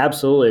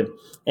 Absolutely.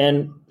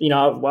 And,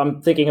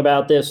 I'm thinking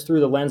about this through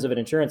the lens of an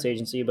insurance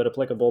agency, but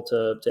applicable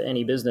to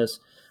any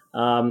business.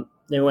 And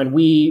when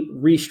we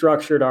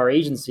restructured our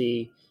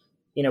agency,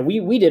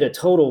 we did a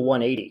total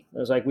 180. It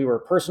was like, we were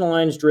personal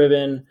lines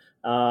driven.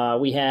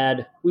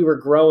 We were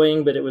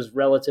growing, but it was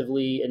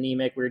relatively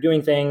anemic. We were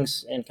doing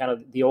things in kind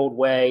of the old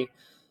way.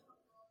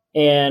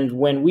 And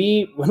when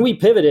we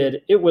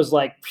pivoted, it was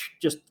like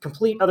just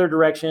complete other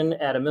direction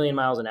at 1,000,000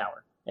 miles an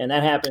hour. And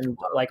that happened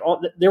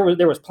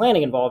there was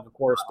planning involved, of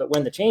course, but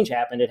when the change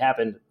happened, it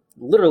happened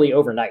literally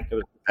overnight. It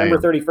was December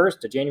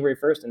 31st to January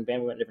 1st, and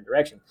bam, we went in a different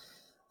direction.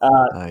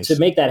 Nice. To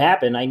make that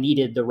happen, I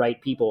needed the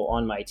right people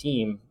on my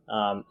team.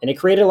 And it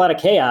created a lot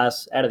of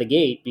chaos out of the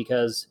gate,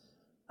 because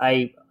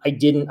I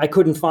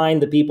couldn't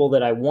find the people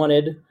that I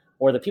wanted,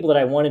 or the people that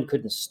I wanted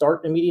couldn't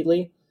start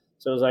immediately.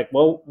 So it was like,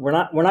 well, we're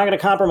not going to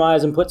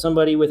compromise and put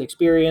somebody with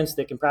experience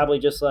that can probably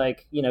just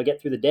get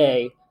through the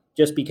day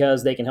just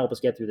because they can help us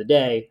get through the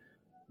day.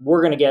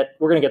 We're going to get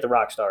the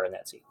rock star in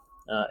that seat.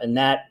 And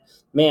that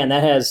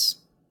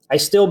I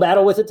still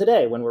battle with it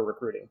today when we're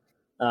recruiting.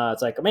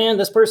 It's like, man,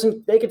 this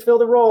person, they could fill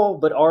the role,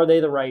 but are they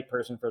the right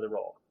person for the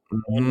role?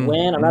 And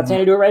when, I'm not saying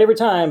to do it right every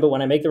time, but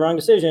when I make the wrong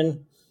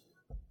decision,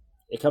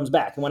 it comes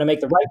back. And when I make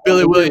the right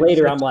decision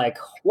later, I'm like,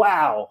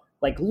 wow.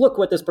 Like, look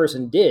what this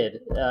person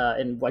did,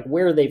 and like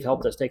where they've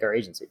helped us take our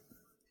agency.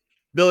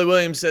 Billy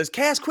Williams says,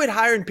 Cass, quit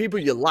hiring people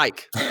you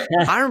like.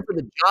 Hire them for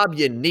the job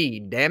you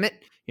need, damn it.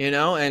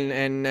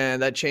 And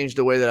that changed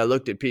the way that I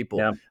looked at people.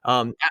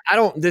 Yeah.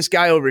 This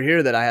guy over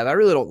here that I have, I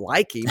really don't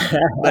like him,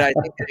 but I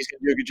think that he's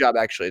going to do a good job.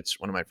 Actually, it's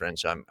one of my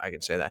friends, so I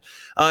can say that.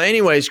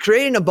 Anyways,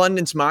 create an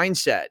abundance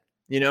mindset.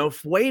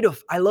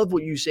 I love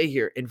what you say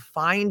here, and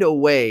find a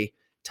way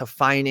to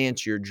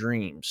finance your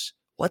dreams.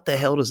 What the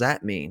hell does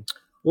that mean?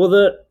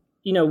 Well,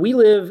 we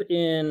live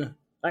in,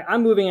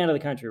 I'm moving out of the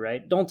country,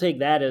 right? Don't take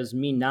that as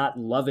me not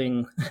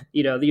loving,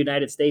 the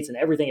United States and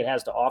everything it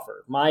has to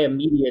offer. My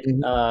immediate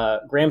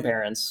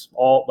grandparents,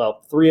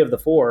 3 of the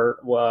 4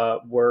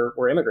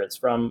 were immigrants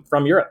from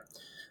Europe.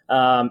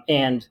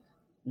 And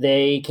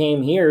they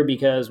came here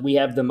because we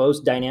have the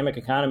most dynamic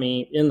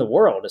economy in the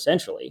world,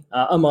 essentially,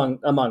 among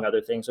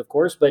other things, of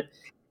course. But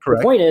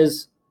Correct. The point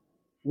is,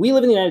 we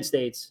live in the United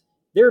States.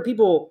 There are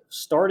people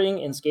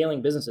starting and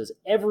scaling businesses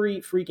every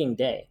freaking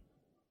day.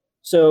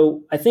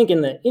 So I think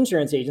in the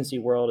insurance agency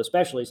world,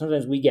 especially,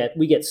 sometimes we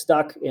get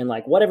stuck in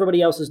like what everybody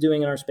else is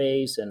doing in our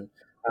space, and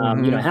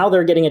how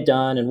they're getting it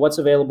done and what's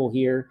available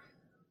here.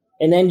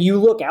 And then you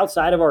look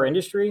outside of our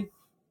industry,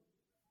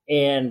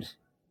 and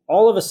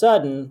all of a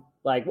sudden,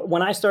 like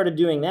when I started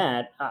doing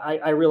that,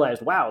 I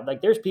realized, wow,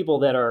 like there's people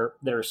that are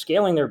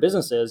scaling their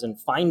businesses and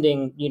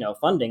finding,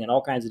 funding in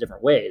all kinds of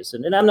different ways.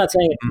 And I'm not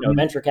saying,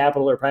 venture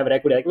capital or private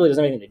equity, like really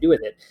doesn't have anything to do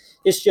with it.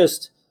 It's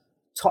just,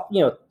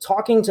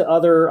 talking to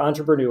other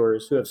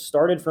entrepreneurs who have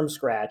started from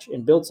scratch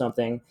and built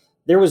something.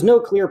 There was no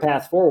clear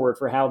path forward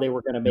for how they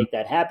were going to make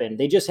that happen.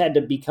 They just had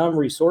to become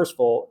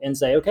resourceful and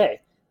say,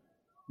 okay,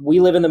 we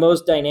live in the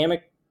most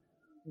dynamic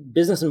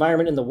business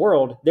environment in the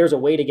world. There's a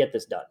way to get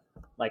this done.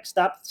 Like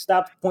stop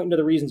pointing to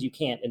the reasons you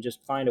can't and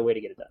just find a way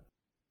to get it done.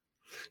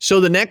 So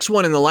the next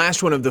one and the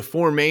last one of the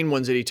four main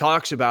ones that he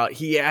talks about,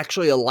 he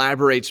actually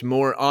elaborates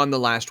more on the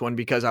last one,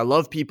 because I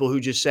love people who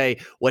just say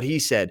what he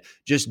said,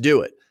 just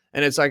do it.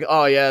 And it's like,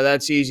 oh yeah,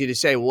 that's easy to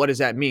say. Well, what does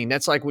that mean?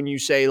 That's like when you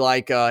say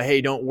like, hey,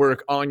 don't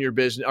work on your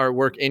business or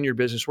work in your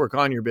business, work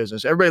on your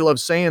business. Everybody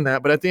loves saying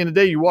that. But at the end of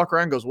the day, you walk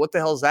around and goes, what the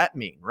hell does that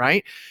mean?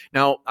 Right?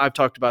 Now, I've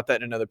talked about that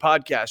in another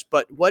podcast,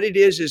 but what it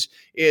is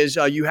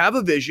you have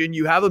a vision,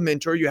 you have a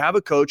mentor, you have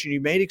a coach, and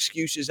you made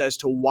excuses as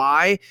to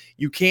why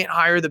you can't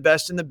hire the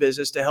best in the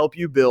business to help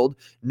you build.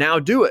 Now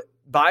do it.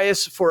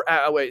 Bias for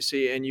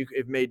and you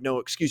have made no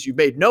excuse. You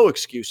made no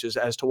excuses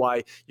as to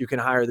why you can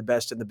hire the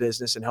best in the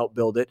business and help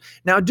build it.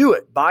 Now do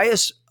it.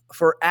 Bias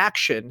for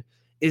action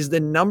is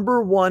the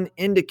number one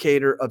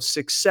indicator of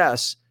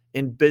success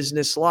in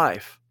business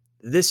life.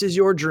 This is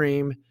your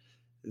dream.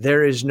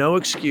 There is no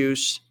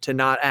excuse to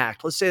not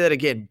act. Let's say that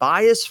again.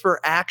 Bias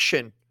for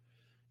action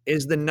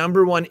is the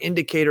number one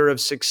indicator of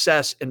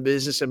success in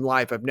business and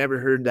life. I've never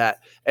heard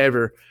that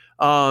ever.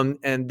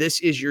 And this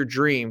is your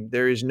dream.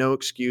 There is no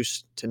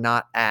excuse to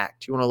not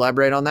act. You want to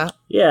elaborate on that?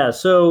 Yeah.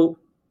 So,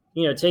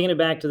 taking it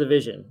back to the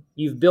vision,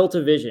 you've built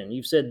a vision.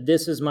 You've said,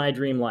 this is my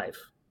dream life.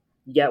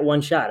 You got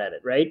one shot at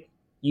it, right?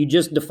 You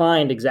just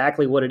defined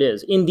exactly what it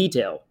is in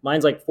detail.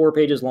 Mine's like 4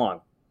 pages long,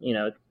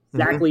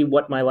 exactly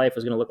what my life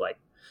is going to look like.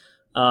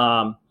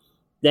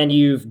 Then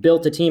you've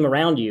built a team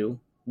around you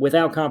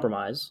without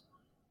compromise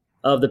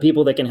of the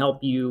people that can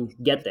help you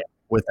get there.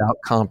 Without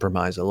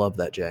compromise. I love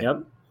that, Jay.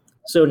 Yep.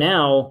 So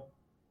now,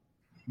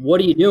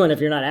 what are you doing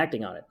if you're not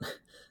acting on it?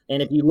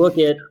 And if you look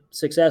at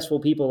successful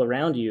people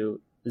around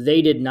you,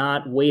 they did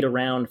not wait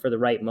around for the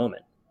right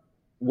moment.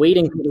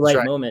 Waiting for the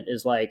right moment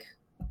is like,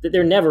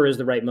 there never is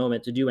the right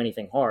moment to do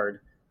anything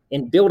hard.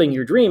 And building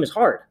your dream is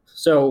hard.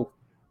 So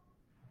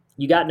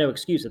you got no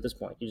excuse at this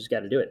point. You just got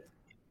to do it.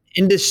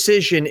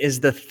 Indecision is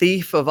the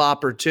thief of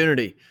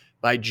opportunity.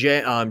 By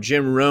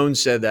Jim Rohn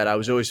said that. I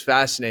was always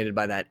fascinated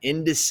by that.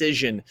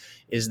 Indecision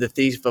is the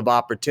thief of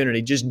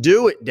opportunity. Just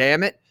do it,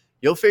 damn it.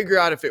 You'll figure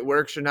out if it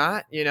works or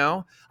not.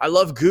 I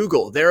love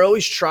Google. They're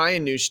always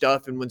trying new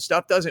stuff. And when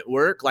stuff doesn't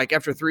work, like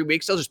after 3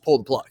 weeks, they'll just pull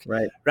the plug.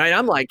 Right.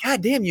 I'm like,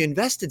 God damn, you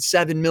invested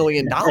 $7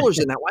 million in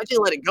that. Why'd you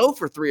let it go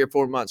for 3 or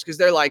 4 months? Because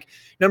they're like,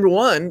 number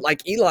one,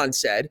 like Elon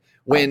said,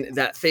 when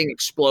that thing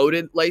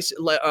exploded,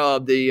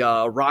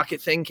 the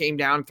rocket thing came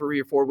down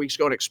 3 or 4 weeks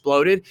ago and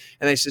exploded.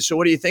 And they said, so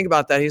what do you think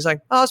about that? He's like,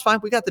 oh, it's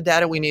fine. We got the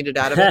data we needed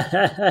out of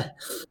it.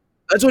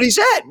 That's what he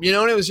said, and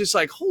it was just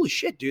like, holy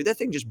shit, dude, that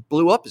thing just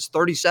blew up. It's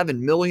 $37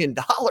 million.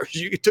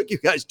 It took you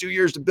guys 2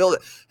 years to build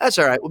it. That's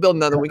all right. We'll build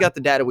another. We got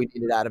the data we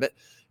needed out of it.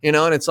 And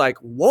it's like,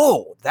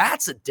 whoa,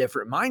 that's a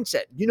different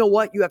mindset. You know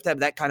what? You have to have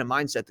that kind of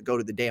mindset to go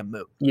to the damn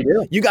moon. You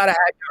do. You got to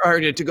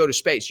have to go to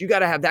space. You got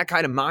to have that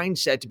kind of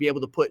mindset to be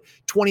able to put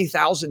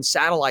 20,000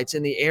 satellites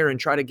in the air and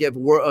try to give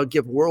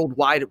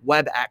worldwide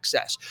web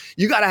access.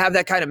 You got to have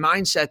that kind of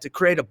mindset to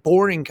create a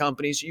boring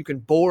company so you can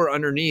bore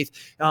underneath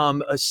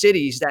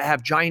cities that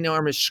have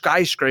ginormous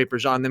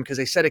skyscrapers on them because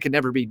they said it could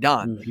never be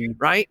done,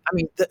 right? I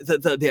mean,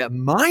 the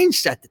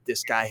mindset that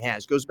this guy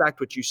has goes back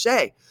to what you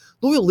say.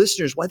 Loyal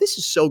listeners, why this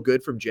is so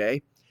good from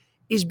Jay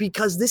is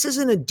because this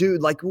isn't a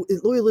dude like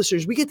loyal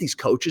listeners. We get these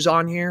coaches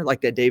on here, like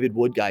that David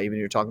Wood guy, even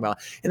you're talking about,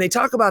 and they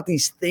talk about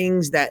these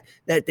things that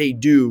they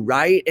do,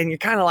 right? And you're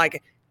kind of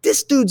like,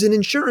 this dude's an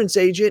insurance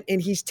agent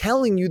and he's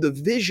telling you the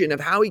vision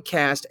of how he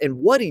cast and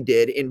what he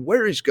did and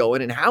where he's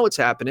going and how it's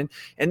happening.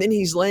 And then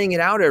he's laying it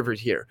out over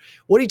here.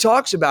 What he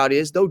talks about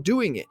is, though,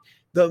 doing it.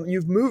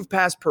 You've moved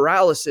past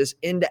paralysis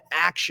into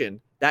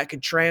action that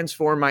could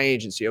transform my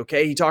agency,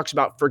 okay? He talks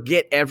about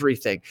forget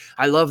everything.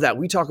 I love that.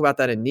 We talk about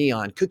that in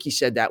Neon. Cookie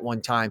said that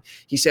one time.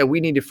 He said we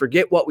need to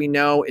forget what we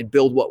know and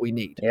build what we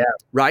need,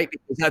 right?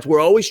 Because we're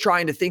always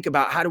trying to think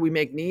about how do we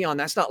make Neon.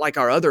 That's not like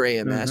our other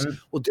AMS.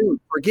 Well, dude,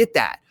 forget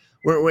that.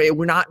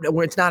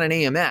 It's not an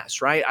AMS,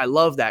 right? I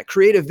love that.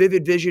 Create a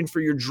vivid vision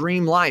for your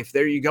dream life.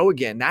 There you go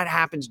again. That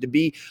happens to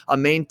be a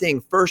main thing.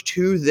 First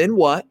who, then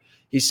what?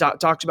 He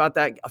talks about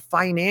that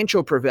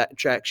financial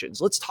projections.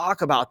 Let's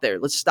talk about there.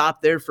 Let's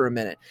stop there for a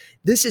minute.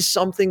 This is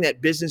something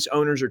that business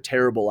owners are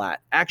terrible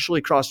at, actually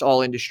across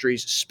all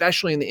industries,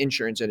 especially in the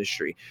insurance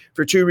industry,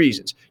 for 2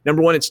 reasons.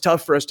 Number one, it's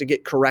tough for us to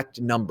get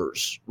correct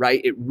numbers, right?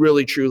 It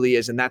really, truly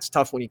is. And that's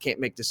tough when you can't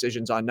make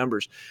decisions on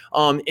numbers.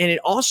 And it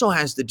also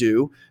has to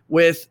do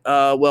with,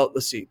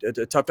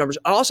 the tough numbers.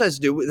 It also has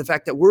to do with the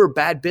fact that we're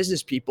bad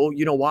business people.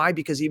 You know why?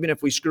 Because even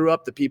if we screw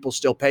up, the people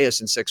still pay us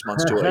in 6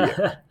 months to a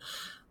year.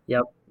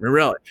 Yep.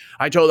 Really.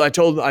 I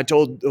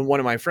told one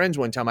of my friends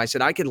one time, I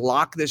said, I could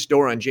lock this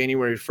door on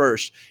January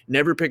 1st,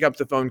 never pick up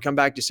the phone, come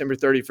back December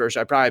 31st.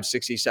 I probably have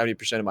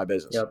 60-70% of my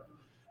business. Yep.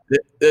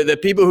 The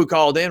people who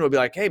called in would be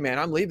like, hey man,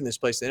 I'm leaving this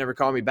place. They never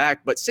call me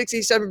back. But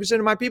 67%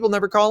 of my people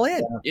never call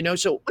in,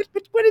 so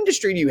what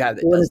industry do you have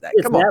that does that?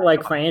 It's that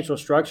like financial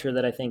structure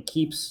that I think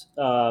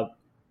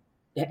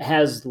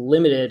has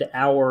limited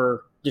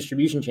our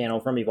distribution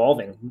channel from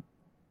evolving.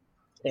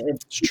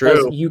 It's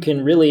true. You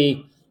can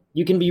really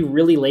you can be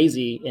really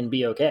lazy and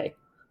be okay.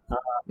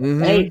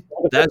 Mm-hmm. Hey,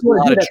 that's a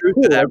lot of truth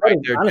to that right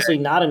there. Honestly,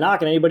 not a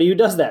knock on anybody who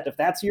does that. If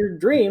that's your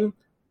dream,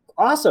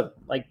 awesome.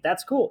 Like,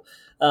 that's cool.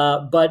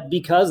 But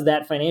because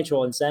that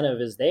financial incentive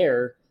is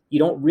there, you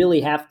don't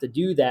really have to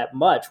do that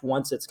much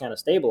once it's kind of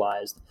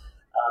stabilized.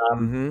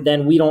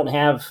 Then we don't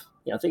have,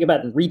 think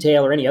about in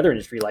retail or any other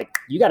industry, like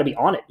you got to be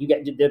on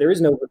it. There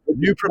is no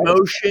new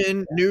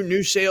promotion,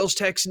 new sales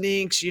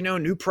techniques,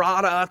 new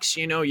products,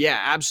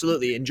 yeah,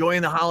 absolutely.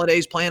 Enjoying the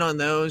holidays, plan on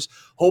those,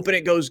 hoping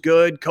it goes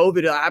good.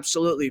 COVID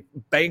absolutely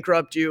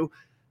bankrupt you.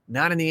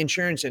 Not in the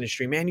insurance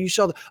industry, man. You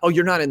saw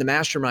you're not in the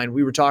mastermind.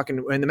 We were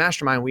talking in the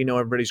mastermind. We know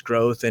everybody's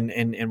growth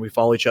and we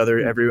follow each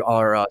other,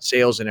 our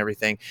sales and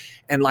everything.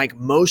 And like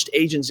most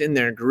agents in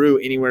there grew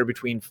anywhere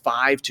between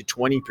 5 to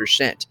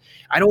 20%.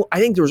 I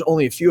think there was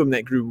only a few of them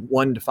that grew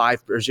 1 to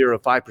 5 or 0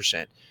 to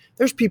 5%.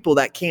 There's people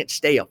that can't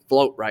stay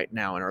afloat right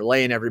now and are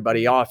laying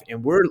everybody off.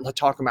 And we're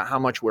talking about how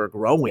much we're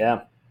growing.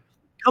 Yeah.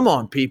 Come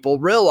on, people,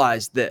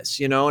 realize this.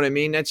 You know what I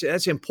mean?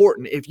 That's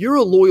important. If you're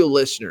a loyal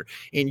listener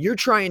and you're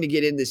trying to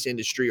get in this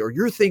industry or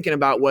you're thinking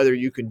about whether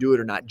you can do it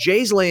or not,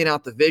 Jay's laying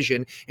out the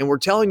vision and we're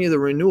telling you the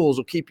renewals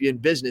will keep you in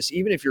business,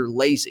 even if you're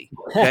lazy.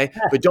 Okay.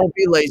 But don't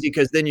be lazy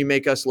because then you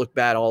make us look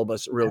bad, all of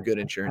us real good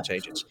insurance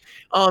agents.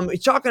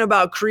 He's talking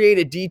about create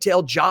a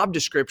detailed job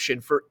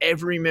description for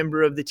every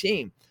member of the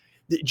team.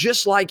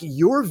 Just like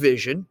your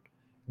vision,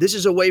 this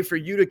is a way for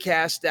you to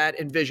cast that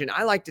and vision.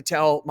 I like to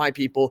tell my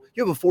people,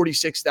 you have a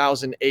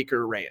 46,000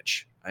 acre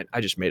ranch.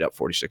 I just made up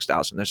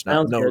 46,000. That's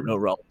not no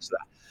relevance to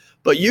that.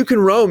 But you can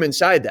roam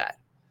inside that.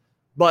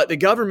 But the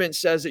government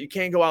says that you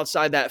can't go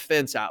outside that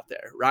fence out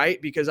there,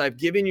 right? Because I've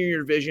given you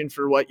your vision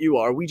for what you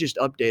are. We just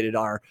updated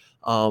our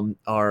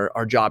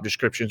job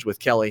descriptions with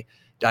Kelly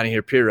down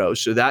here, Piro.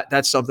 So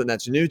that's something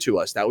that's new to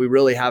us that we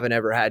really haven't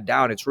ever had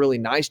down. It's really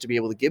nice to be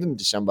able to give them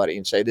to somebody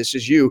and say, this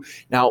is you.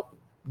 Now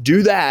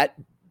do that,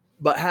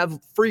 but have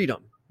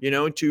freedom,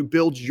 to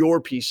build your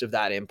piece of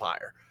that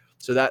empire.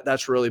 So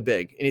that's really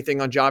big.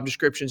 Anything on job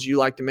descriptions you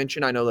like to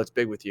mention? I know that's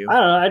big with you.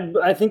 I don't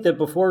know. I think that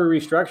before we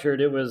restructured,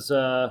 it was,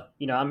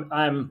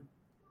 I'm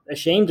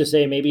ashamed to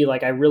say maybe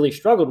like I really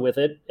struggled with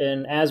it.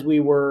 And as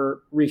we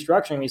were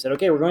restructuring, we said,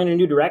 okay, we're going in a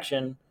new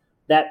direction.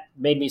 That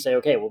made me say,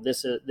 okay, well,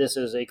 this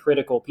is a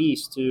critical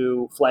piece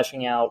to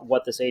fleshing out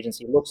what this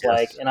agency looks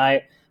like.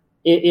 And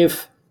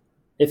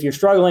if you're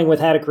struggling with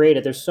how to create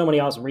it, there's so many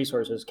awesome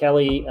resources.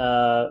 Kelly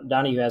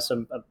Donahue has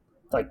some,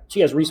 she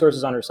has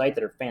resources on her site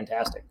that are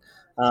fantastic.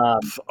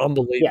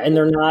 Unbelievable. Yeah, and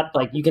they're not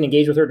like you can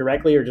engage with her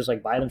directly or just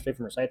like buy them straight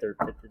from her site.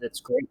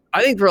 It's great.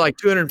 I think for like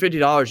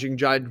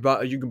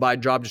 $250, you can buy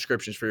job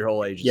descriptions for your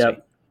whole agency.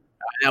 Yep.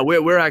 Now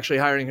we're actually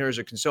hiring her as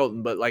a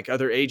consultant, but like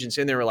other agents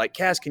in there were like,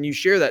 Cass, can you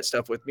share that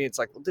stuff with me? It's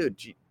like, well, dude,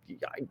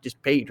 I just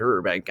paid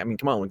her back. I mean,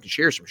 come on, we can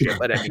share some shit,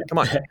 but I mean, come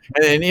on.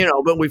 And then,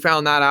 but we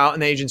found that out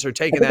and the agents are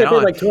taking that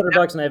on. Like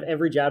 $200 and I have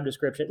every job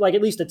description, like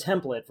at least a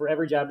template for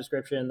every job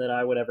description that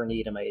I would ever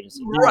need in my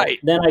agency. Right.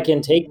 Then I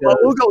can take those.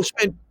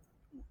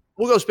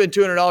 We'll go spend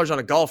 $200 on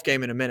a golf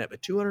game in a minute,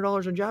 but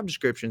 $200 on job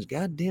descriptions,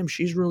 God damn,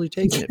 she's really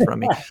taking it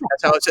from me.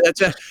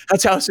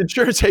 That's how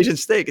insurance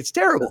agents think. It's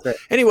terrible. Right.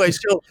 Anyway,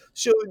 so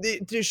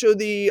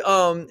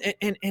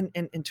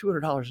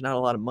 $200 is not a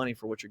lot of money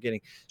for what you're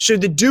getting. So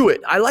to do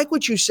it, I like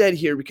what you said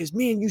here because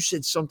man, you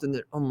said something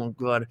that, oh my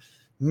God,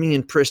 me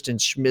and Preston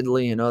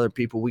Schmidley and other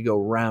people, we go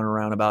round and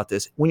round about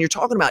this. When you're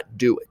talking about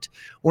do it,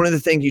 one of the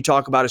things you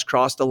talk about is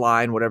cross the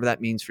line, whatever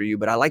that means for you.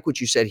 But I like what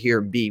you said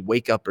here. B,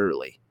 wake up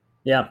early.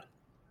 Yeah.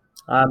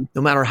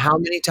 No matter how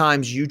many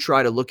times you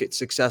try to look at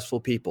successful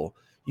people,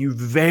 you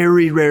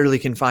very rarely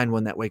can find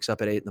one that wakes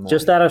up at 8 in the morning.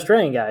 Just that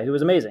Australian guy who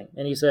was amazing.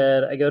 And he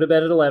said, I go to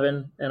bed at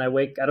 11 and he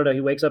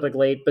wakes up like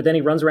late, but then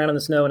he runs around in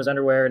the snow in his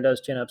underwear and does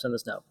chin-ups in the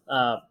snow.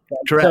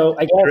 Correct. So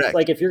I guess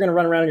like if you're going to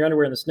run around in your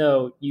underwear in the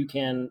snow, you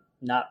can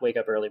not wake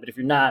up early. But if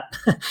you're not,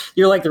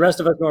 you're like the rest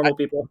of us normal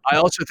people. I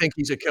also think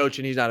he's a coach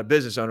and he's not a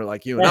business owner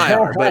like you and I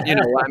are. But,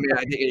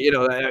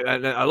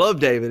 I love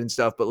David and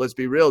stuff, but let's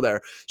be real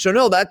there. So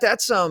no,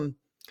 that's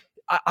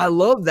I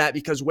love that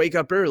because wake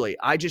up early.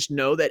 I just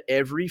know that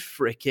every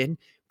freaking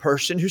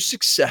person who's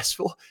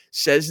successful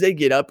says they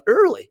get up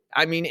early.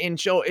 I mean, and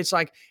so it's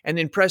like, and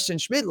then Preston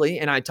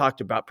Schmidley, and I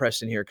talked about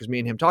Preston here because me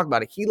and him talk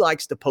about it. He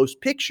likes to post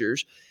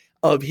pictures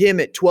of him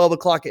at 12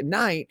 o'clock at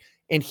night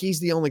and he's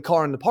the only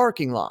car in the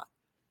parking lot.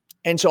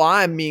 And so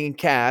I'm being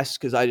cast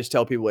because I just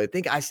tell people what I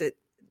think. I said,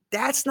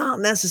 that's not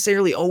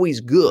necessarily always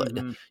good.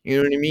 Mm-hmm. You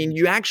know what I mean?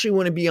 You actually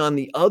want to be on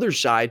the other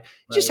side.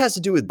 It just has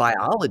to do with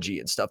biology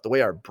and stuff, the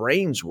way our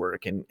brains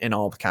work and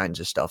all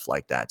kinds of stuff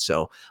like that.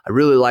 So I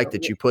really like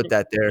that you put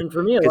that there. And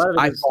for me, a lot of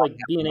it is like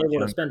being able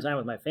to spend time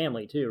with my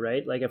family too,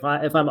 right? Like if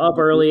I'm up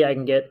early, I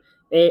can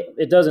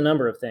it does a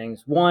number of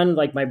things. One,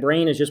 like my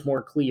brain is just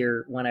more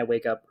clear when I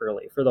wake up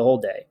early for the whole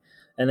day.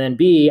 And then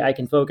B, I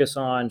can focus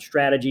on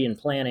strategy and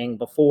planning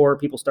before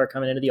people start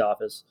coming into the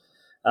office.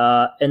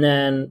 And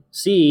then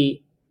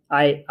C,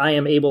 I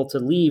am able to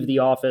leave the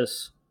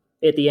office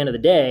at the end of the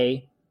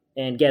day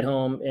and get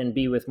home and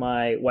be with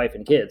my wife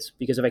and kids.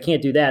 Because if I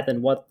can't do that,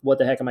 then what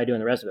the heck am I doing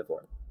the rest of it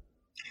for?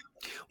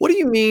 What do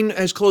you mean,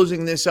 as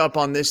closing this up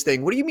on this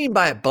thing, what do you mean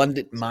by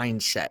abundant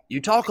mindset? You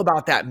talk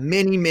about that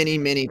many, many,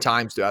 many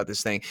times throughout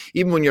this thing.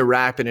 Even when you're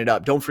wrapping it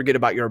up, don't forget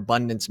about your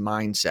abundance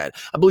mindset.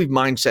 I believe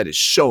mindset is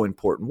so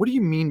important. What do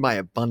you mean by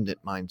abundant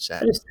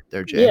mindset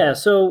there, Jay? Yeah,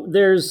 so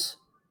there's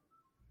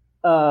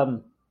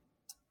all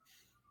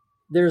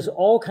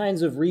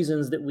kinds of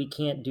reasons that we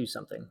can't do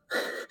something.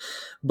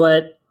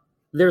 But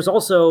there's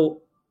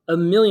also a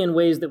million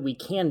ways that we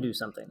can do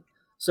something.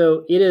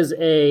 So it is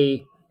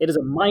a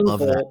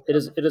mindful, it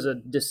is a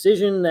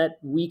decision that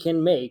we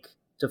can make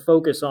to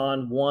focus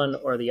on one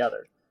or the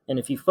other. And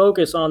if you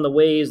focus on the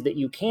ways that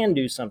you can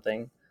do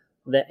something,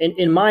 that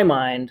in my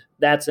mind,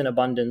 that's an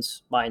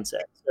abundance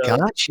mindset. So,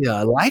 gotcha.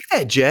 I like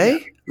that, Jay. Yeah.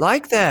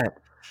 Like that.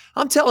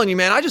 I'm telling you,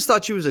 man, I just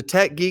thought you was a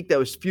tech geek that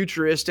was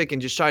futuristic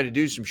and just trying to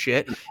do some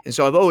shit. And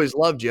so I've always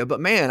loved you. But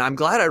man, I'm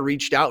glad I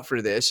reached out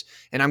for this.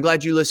 And I'm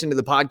glad you listened to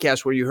the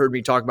podcast where you heard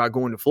me talk about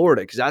going to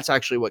Florida, because that's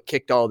actually what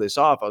kicked all this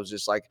off. I was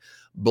just like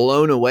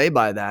blown away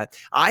by that.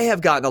 I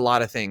have gotten a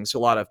lot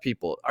of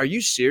people. Are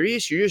you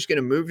serious? You're just going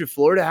to move to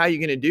Florida? How are you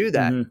going to do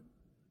that? Mm-hmm.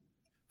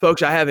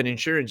 Folks, I have an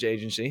insurance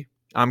agency.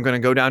 I'm going to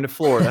go down to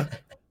Florida and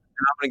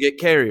I'm going to get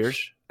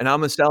carriers and I'm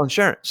going to sell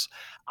insurance.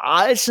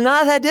 It's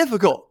not that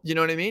difficult. You know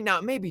what I mean? Now,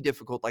 it may be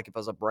difficult like if I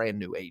was a brand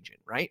new agent,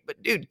 right?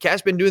 But dude,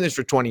 Cat's been doing this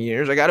for 20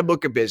 years. I got a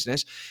book of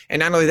business. And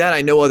not only that,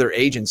 I know other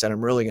agents and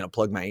I'm really going to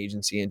plug my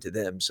agency into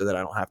them so that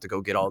I don't have to go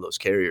get all those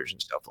carriers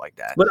and stuff like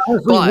that. But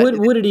honestly,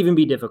 would it even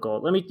be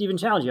difficult? Let me even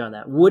challenge you on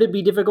that. Would it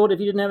be difficult if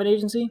you didn't have an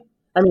agency?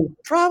 I mean,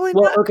 probably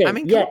not. Okay. I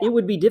mean, yeah, it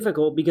would be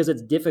difficult because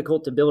it's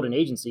difficult to build an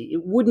agency.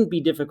 It wouldn't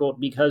be difficult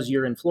because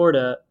you're in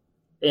Florida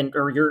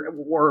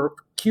or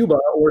Cuba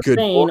or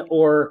Spain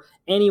or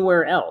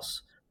anywhere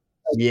else.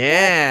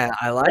 Yeah,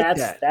 I like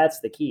that.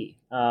 That's the key.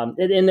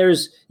 And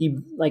there's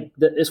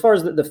as far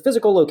as the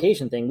physical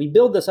location thing, we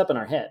build this up in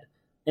our head.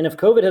 And if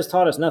COVID has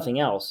taught us nothing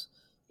else,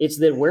 it's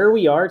that where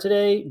we are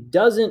today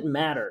doesn't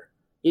matter.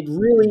 It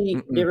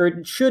really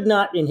it should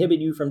not inhibit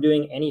you from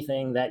doing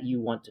anything that you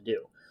want to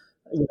do.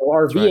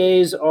 Our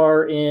VAs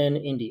are in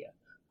India.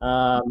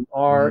 I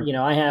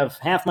have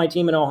half my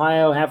team in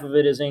Ohio, half of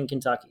it is in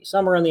Kentucky.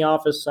 Some are in the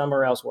office, some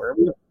are elsewhere.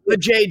 But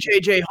Jay,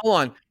 hold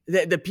on.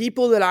 The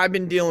people that I've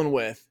been dealing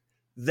with,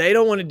 they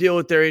don't want to deal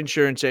with their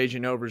insurance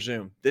agent over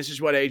Zoom. This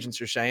is what agents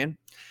are saying.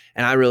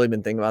 And I really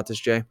been thinking about this,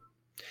 Jay.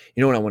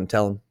 You know what I want to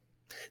tell them?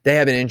 They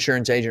have an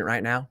insurance agent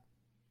right now.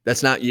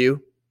 That's not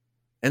you.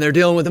 And they're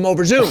dealing with them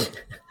over Zoom.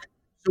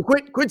 So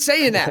quit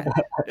saying that.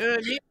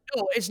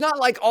 It's not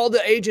like all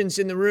the agents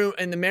in the room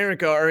in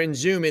America are in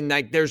Zoom and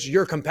like there's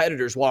your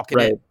competitors walking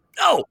in.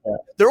 No,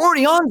 they're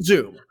already on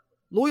Zoom.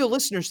 Loyal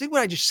listeners, think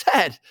what I just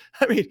said.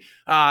 I mean,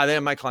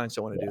 my clients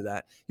don't want to do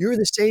that. You're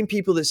the same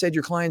people that said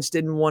your clients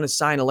didn't want to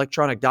sign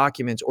electronic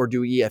documents or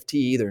do EFT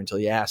either until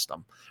you asked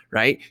them,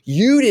 right?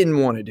 You didn't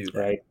want to do that.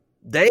 Right.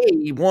 They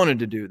wanted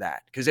to do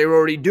that because they were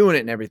already doing it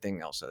and everything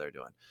else that they're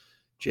doing.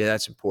 Jay,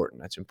 that's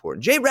important. That's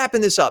important. Jay,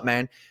 wrapping this up,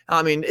 man.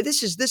 I mean,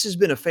 this has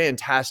been a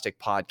fantastic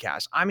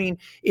podcast. I mean,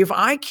 if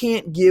I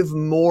can't give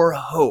more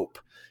hope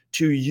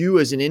to you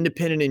as an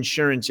independent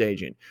insurance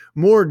agent,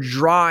 more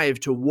drive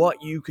to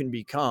what you can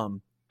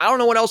become, I don't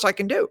know what else I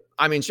can do.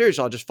 I mean,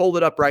 seriously, I'll just fold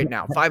it up right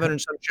now. 500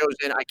 some shows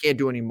in, I can't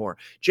do any more.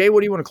 Jay, what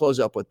do you want to close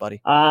up with,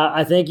 buddy?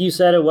 I think you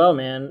said it well,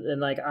 man.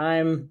 And like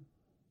I'm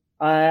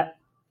a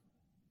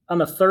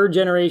third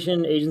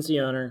generation agency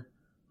owner.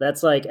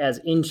 That's like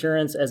as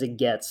insurance as it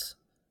gets.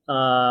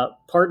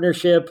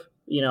 Partnership.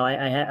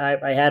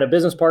 I had a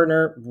business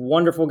partner,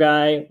 wonderful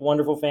guy,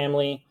 wonderful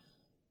family.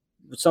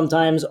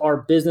 Sometimes our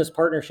business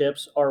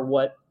partnerships are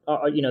what,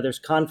 there's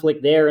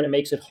conflict there and it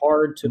makes it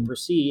hard to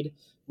proceed.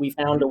 We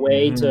found a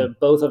way to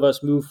both of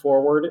us move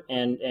forward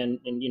and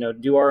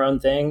do our own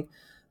thing.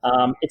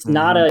 It's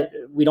not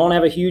we don't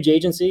have a huge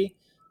agency.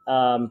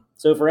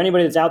 So for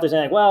anybody that's out there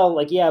saying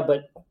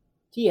but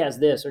he has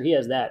this or he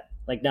has that.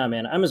 Like, no,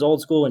 man, I'm as old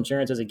school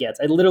insurance as it gets.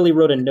 I literally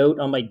wrote a note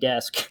on my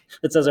desk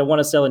that says I want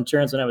to sell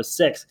insurance when I was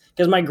 6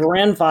 because my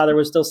grandfather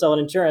was still selling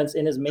insurance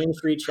in his Main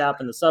Street shop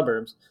in the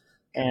suburbs.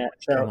 And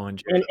so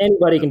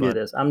anybody can do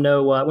this. I'm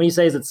when you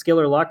say is it skill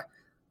or luck,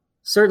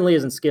 certainly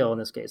isn't skill in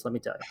this case. Let me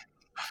tell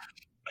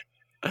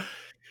you.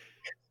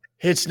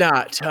 It's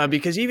not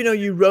because even though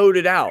you wrote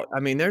it out,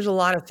 I mean, there's a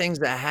lot of things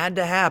that had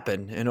to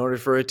happen in order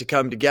for it to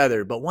come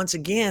together. But once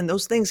again,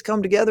 those things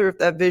come together if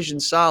that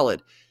vision's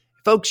solid.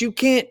 Folks, you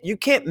can't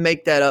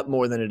make that up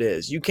more than it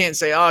is. You can't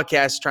say,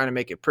 Cass is trying to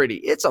make it pretty.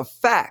 It's a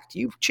fact.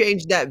 You've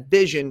changed that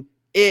vision.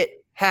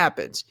 It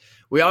happens.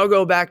 We all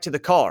go back to the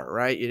car,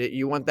 right?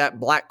 You want that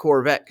black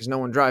Corvette because no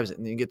one drives it.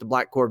 And then you get the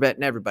black Corvette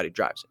and everybody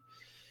drives it.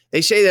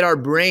 They say that our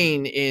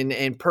brain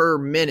in per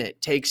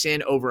minute takes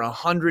in over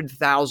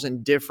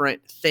 100,000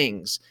 different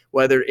things,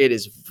 whether it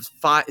is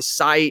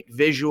sight,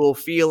 visual,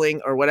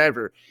 feeling, or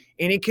whatever.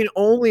 And it can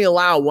only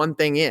allow one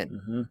thing in.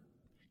 Mm-hmm.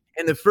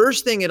 And the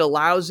first thing it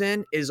allows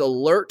in is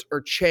alert or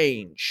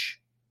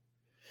change.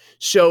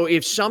 So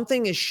if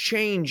something is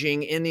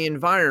changing in the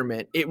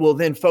environment, it will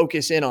then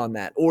focus in on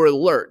that or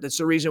alert. That's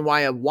the reason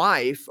why a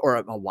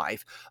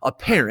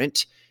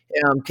parent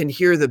can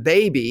hear the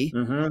baby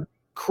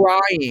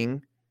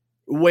crying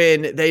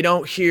when they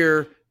don't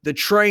hear the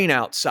train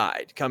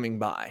outside coming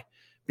by,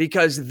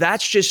 because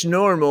that's just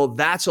normal.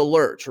 That's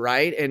alert,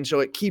 right? And so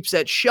it keeps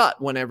that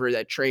shut whenever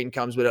that train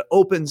comes, but it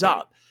opens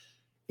up.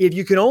 If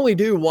you can only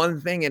do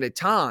one thing at a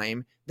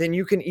time, then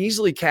you can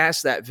easily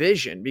cast that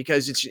vision,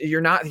 because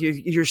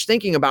you're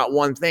thinking about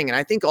one thing. And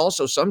I think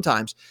also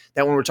sometimes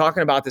that when we're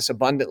talking about this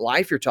abundant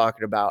life you're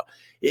talking about,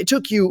 it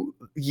took you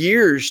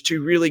years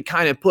to really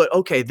kind of put,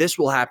 okay, this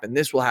will happen.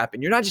 This will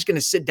happen. You're not just going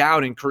to sit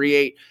down and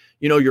create,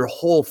 your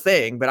whole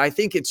thing, but I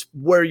think it's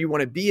where you want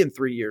to be in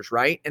 3 years,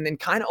 right? And then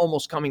kind of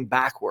almost coming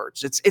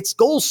backwards. It's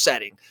goal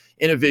setting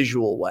in a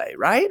visual way,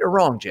 right? Or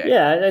wrong, Jay?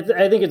 Yeah,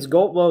 I think it's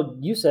goal. Well,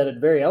 you said it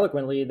very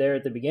eloquently there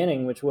at the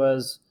beginning, which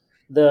was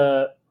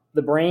the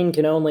brain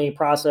can only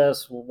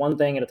process one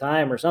thing at a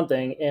time or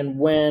something. And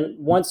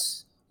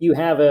once you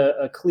have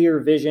a clear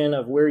vision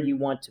of where you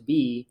want to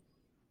be,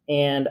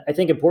 and I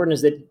think important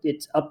is that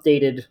it's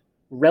updated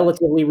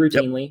relatively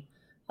routinely.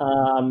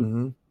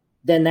 Yep.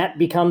 Then that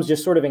becomes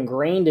just sort of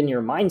ingrained in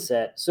your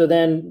mindset. So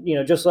then,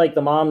 just like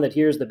the mom that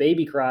hears the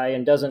baby cry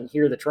and doesn't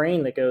hear the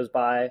train that goes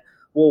by,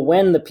 well,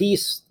 when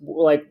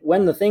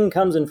the thing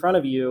comes in front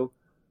of you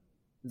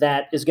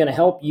that is going to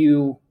help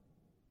you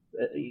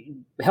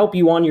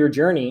on your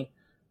journey,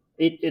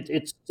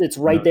 it's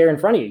right there in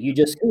front of you. You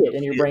just see it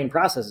and your brain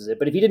processes it.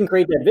 But if you didn't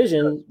create that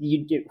vision,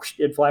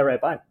 it'd fly right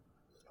by.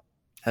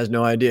 Has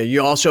no idea.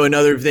 You also,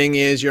 another thing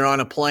is you're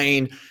on a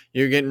plane,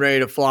 you're getting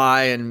ready to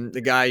fly, and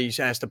the guy, you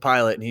ask the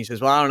pilot, and he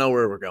says, well, I don't know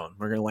where we're going.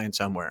 We're going to land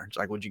somewhere. It's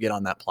like, would you get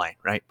on that plane,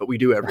 right? But we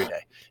do every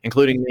day,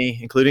 including me,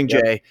 including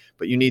Jay.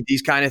 But you need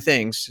these kind of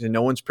things, and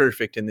no one's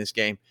perfect in this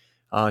game.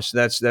 So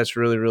that's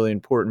really, really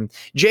important.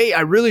 Jay,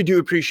 I really do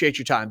appreciate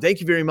your time.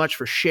 Thank you very much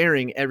for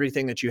sharing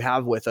everything that you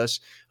have with us.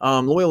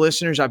 Loyal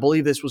listeners, I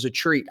believe this was a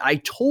treat. I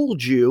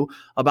told you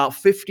about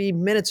 50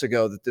 minutes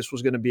ago that this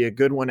was going to be a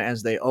good one,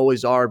 as they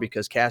always are,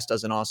 because Cass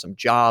does an awesome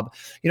job.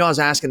 I was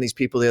asking these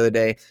people the other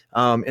day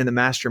in the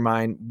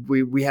mastermind,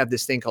 we have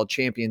this thing called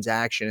Champions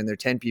Action, and there are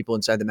 10 people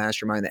inside the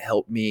mastermind that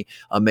help me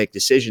make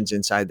decisions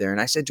inside there.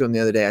 And I said to them the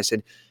other day, I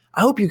said, I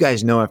hope you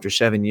guys know after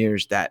 7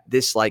 years that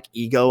this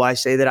ego I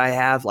say that I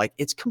have,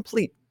 it's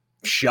complete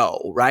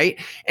show, right?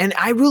 And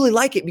I really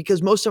like it,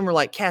 because most of them are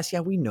like, Cass,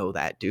 yeah, we know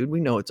that, dude. We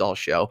know it's all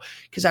show,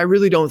 because I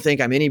really don't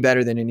think I'm any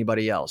better than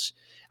anybody else.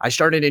 I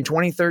started in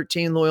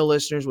 2013, loyal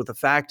listeners, with the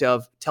fact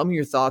of tell me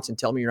your thoughts and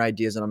tell me your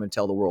ideas, and I'm going to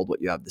tell the world what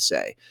you have to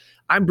say.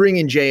 I'm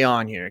bringing Jay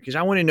on here because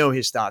I want to know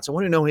his thoughts. I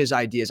want to know his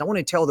ideas. I want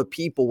to tell the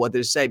people what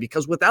to say,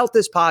 because without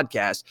this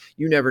podcast,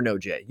 you never know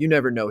Jay. You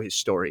never know his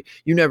story.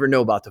 You never know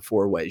about the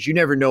 4 ways. You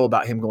never know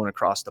about him going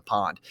across the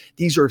pond.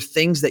 These are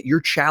things that you're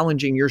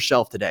challenging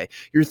yourself today.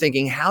 You're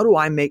thinking, how do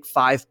I make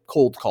 5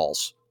 cold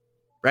calls,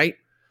 right?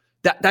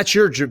 That's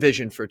your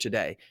vision for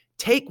today.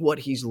 Take what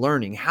he's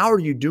learning. How are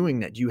you doing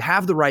that? Do you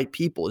have the right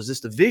people? Is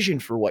this the vision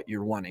for what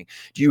you're wanting?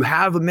 Do you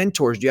have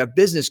mentors? Do you have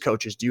business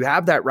coaches? Do you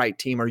have that right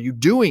team? Are you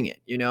doing it?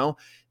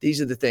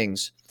 These are the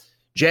things.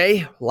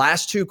 Jay,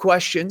 last 2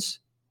 questions.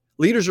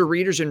 Leaders are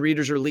readers and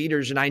readers are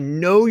leaders. And I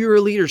know you're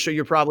a leader, so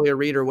you're probably a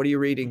reader. What are you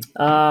reading?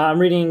 I'm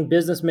reading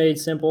Business Made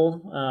Simple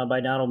by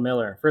Donald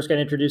Miller. First got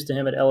introduced to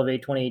him at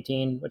Elevate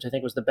 2018, which I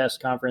think was the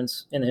best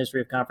conference in the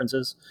history of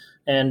conferences.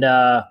 And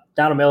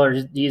Donald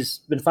Miller, he's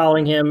been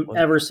following him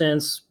ever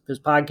since, his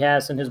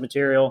podcast and his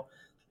material.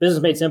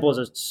 Business Made Simple is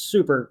a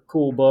super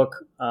cool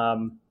book.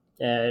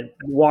 It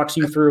walks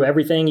you through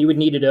everything you would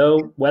need to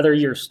know, whether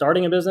you're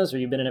starting a business or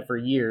you've been in it for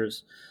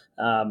years.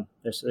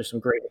 There's some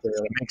great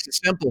material. It makes it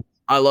simple.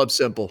 I love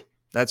simple.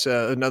 That's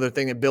another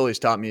thing that Billy's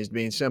taught me, is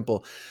being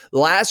simple.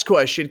 Last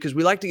question, because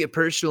we like to get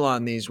personal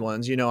on these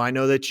ones. I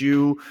know that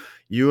you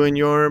and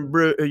your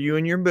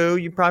boo,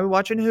 you're probably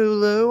watching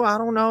Hulu. I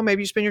don't know.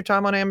 Maybe you spend your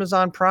time on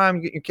Amazon Prime,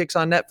 you get your kicks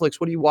on Netflix.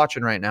 What are you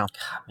watching right now?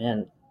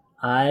 Man,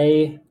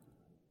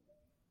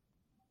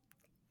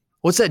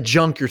 what's that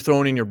junk you're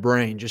throwing in your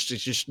brain?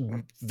 Just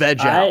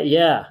veg out.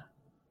 Yeah.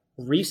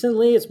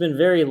 Recently, it's been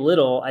very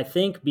little, I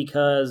think,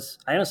 because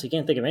I honestly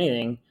can't think of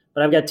anything.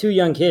 But I've got 2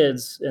 young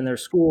kids, and their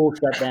school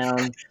shut down.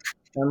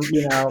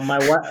 And my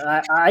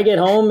wife, I get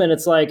home, and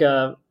it's like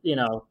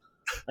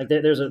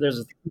there's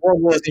a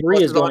World War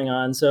III is going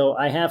on, so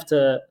I have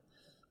to.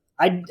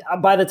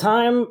 By the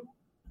time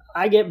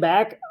I get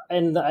back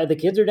and the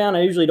kids are down,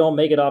 I usually don't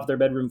make it off their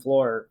bedroom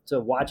floor to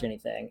watch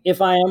anything. If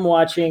I am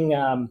watching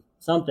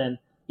something,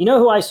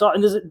 who I saw,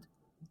 and this is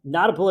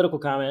not a political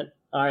comment.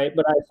 All right,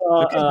 but I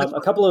saw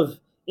a couple of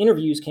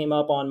interviews came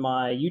up on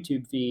my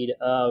YouTube feed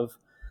of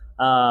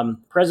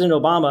President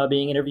Obama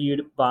being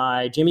interviewed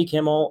by Jimmy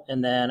Kimmel,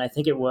 and then I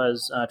think it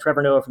was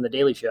Trevor Noah from The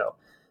Daily Show.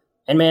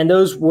 And man,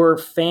 those were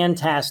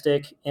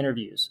fantastic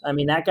interviews. I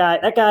mean, that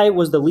guy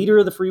was the leader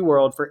of the free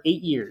world for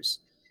 8 years,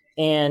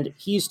 and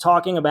he's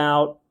talking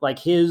about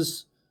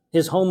his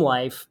home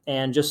life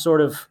and just sort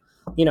of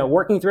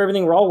working through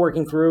everything we're all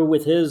working through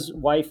with his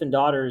wife and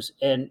daughters,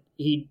 and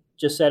he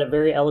just said it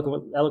very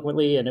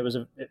eloquently, and it was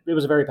a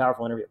very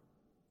powerful interview.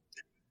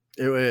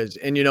 It was.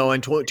 And,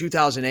 in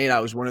 2008, I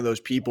was one of those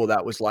people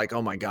that was like,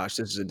 oh my gosh,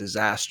 this is a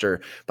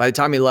disaster. By the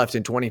time he left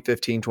in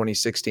 2015,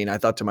 2016, I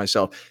thought to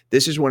myself,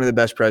 this is one of the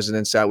best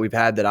presidents that we've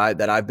had that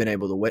I've been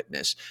able to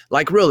witness,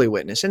 like really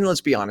witness. And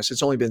let's be honest,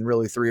 it's only been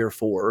really 3 or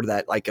 4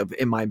 that like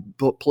in my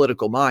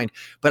political mind,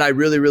 but I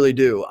really, really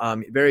do.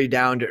 Very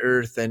down to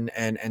earth and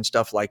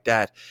stuff like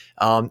that.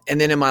 And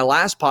then in my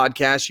last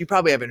podcast, you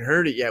probably haven't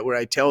heard it yet, where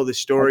I tell the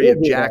story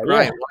of Jack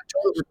Ryan.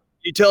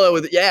 You tell it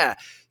with, yeah.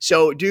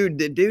 So, dude,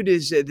 the dude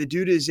is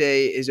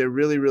a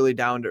really, really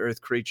down to earth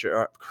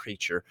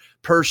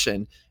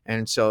person,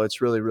 and so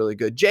it's really, really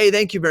good. Jay,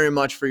 thank you very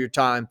much for your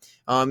time,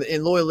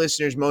 and loyal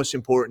listeners. Most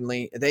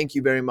importantly, thank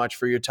you very much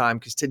for your time,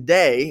 because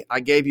today I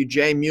gave you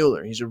Jay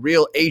Mueller. He's a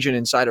real agent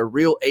inside a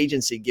real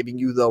agency, giving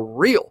you the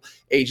real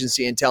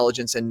agency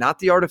intelligence and not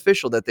the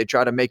artificial that they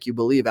try to make you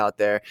believe out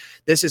there.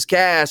 This is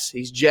Cass.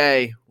 He's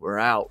Jay. We're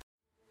out.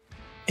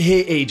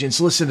 Hey, agents,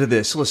 listen to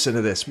this.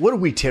 What are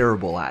we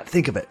terrible at?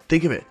 Think of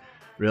it.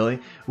 Really?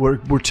 We're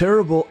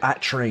terrible at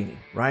training,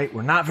 right?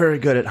 We're not very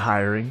good at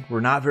hiring.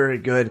 We're not very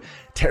good,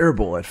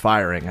 terrible at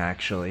firing,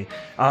 actually.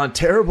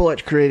 Terrible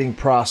at creating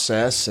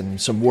process and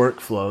some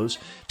workflows.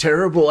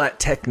 Terrible at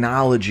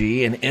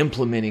technology and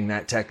implementing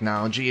that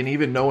technology and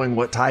even knowing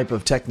what type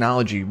of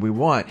technology we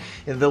want.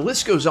 And the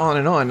list goes on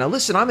and on. Now,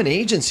 listen, I'm an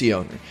agency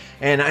owner,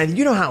 and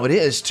you know how it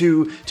is.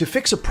 To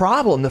fix a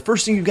problem, the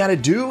first thing you got to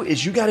do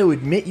is you got to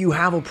admit you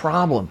have a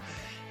problem.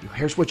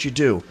 Here's what you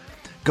do.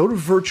 Go to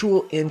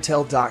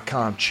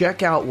virtualintel.com.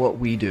 Check out what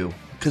we do,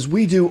 because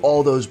we do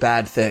all those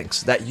bad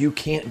things that you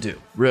can't do,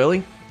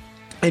 really.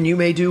 And you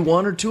may do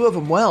 1 or 2 of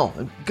them well.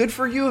 Good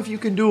for you if you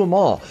can do them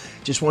all.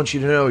 Just want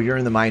you to know you're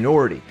in the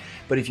minority.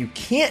 But if you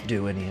can't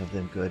do any of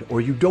them good,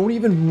 or you don't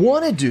even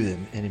want to do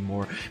them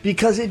anymore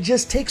because it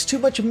just takes too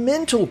much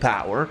mental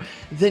power,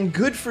 then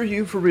good for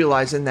you for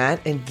realizing that,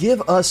 and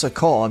give us a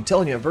call. I'm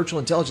telling you, at Virtual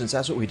Intelligence,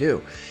 that's what we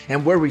do.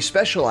 And where we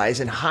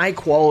specialize in high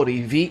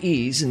quality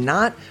VEs,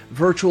 not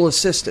virtual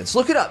assistants.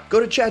 Look it up. Go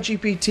to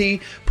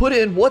ChatGPT, put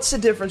in what's the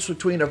difference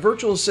between a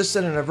virtual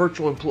assistant and a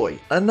virtual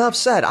employee. Enough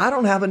said. I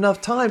don't have enough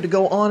time to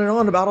go on and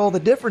on about all the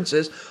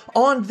differences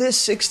on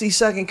this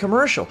 60-second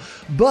commercial.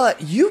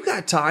 But you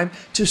got time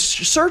to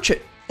search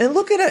it and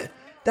look at it.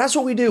 That's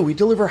what we do. We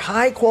deliver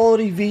high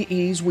quality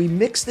VEs. We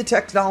mix the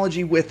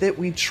technology with it.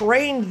 We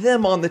train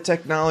them on the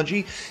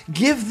technology,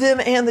 give them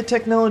and the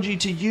technology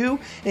to you,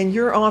 and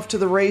you're off to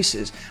the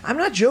races. I'm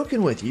not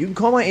joking with you. You can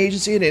call my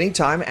agency at any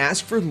time,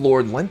 ask for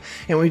Lordland,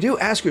 and we do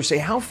ask her, say,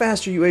 how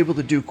fast are you able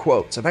to do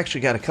quotes? I've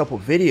actually got a couple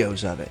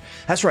videos of it.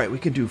 That's right. We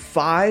can do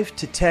 5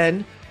 to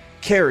 10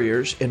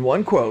 carriers in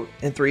one quote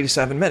in 3 to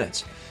 7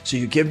 minutes. So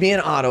you give me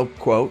an auto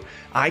quote,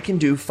 I can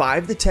do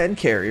 5 to 10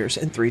 carriers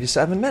in 3 to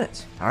 7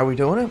 minutes. How are we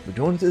doing it? We're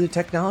doing it through the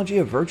technology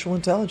of virtual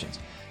intelligence.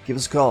 Give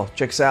us a call.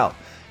 Check us out.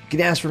 You can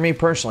ask for me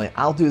personally.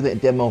 I'll do the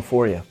demo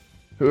for you.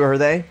 Who are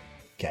they?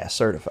 Cass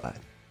certified.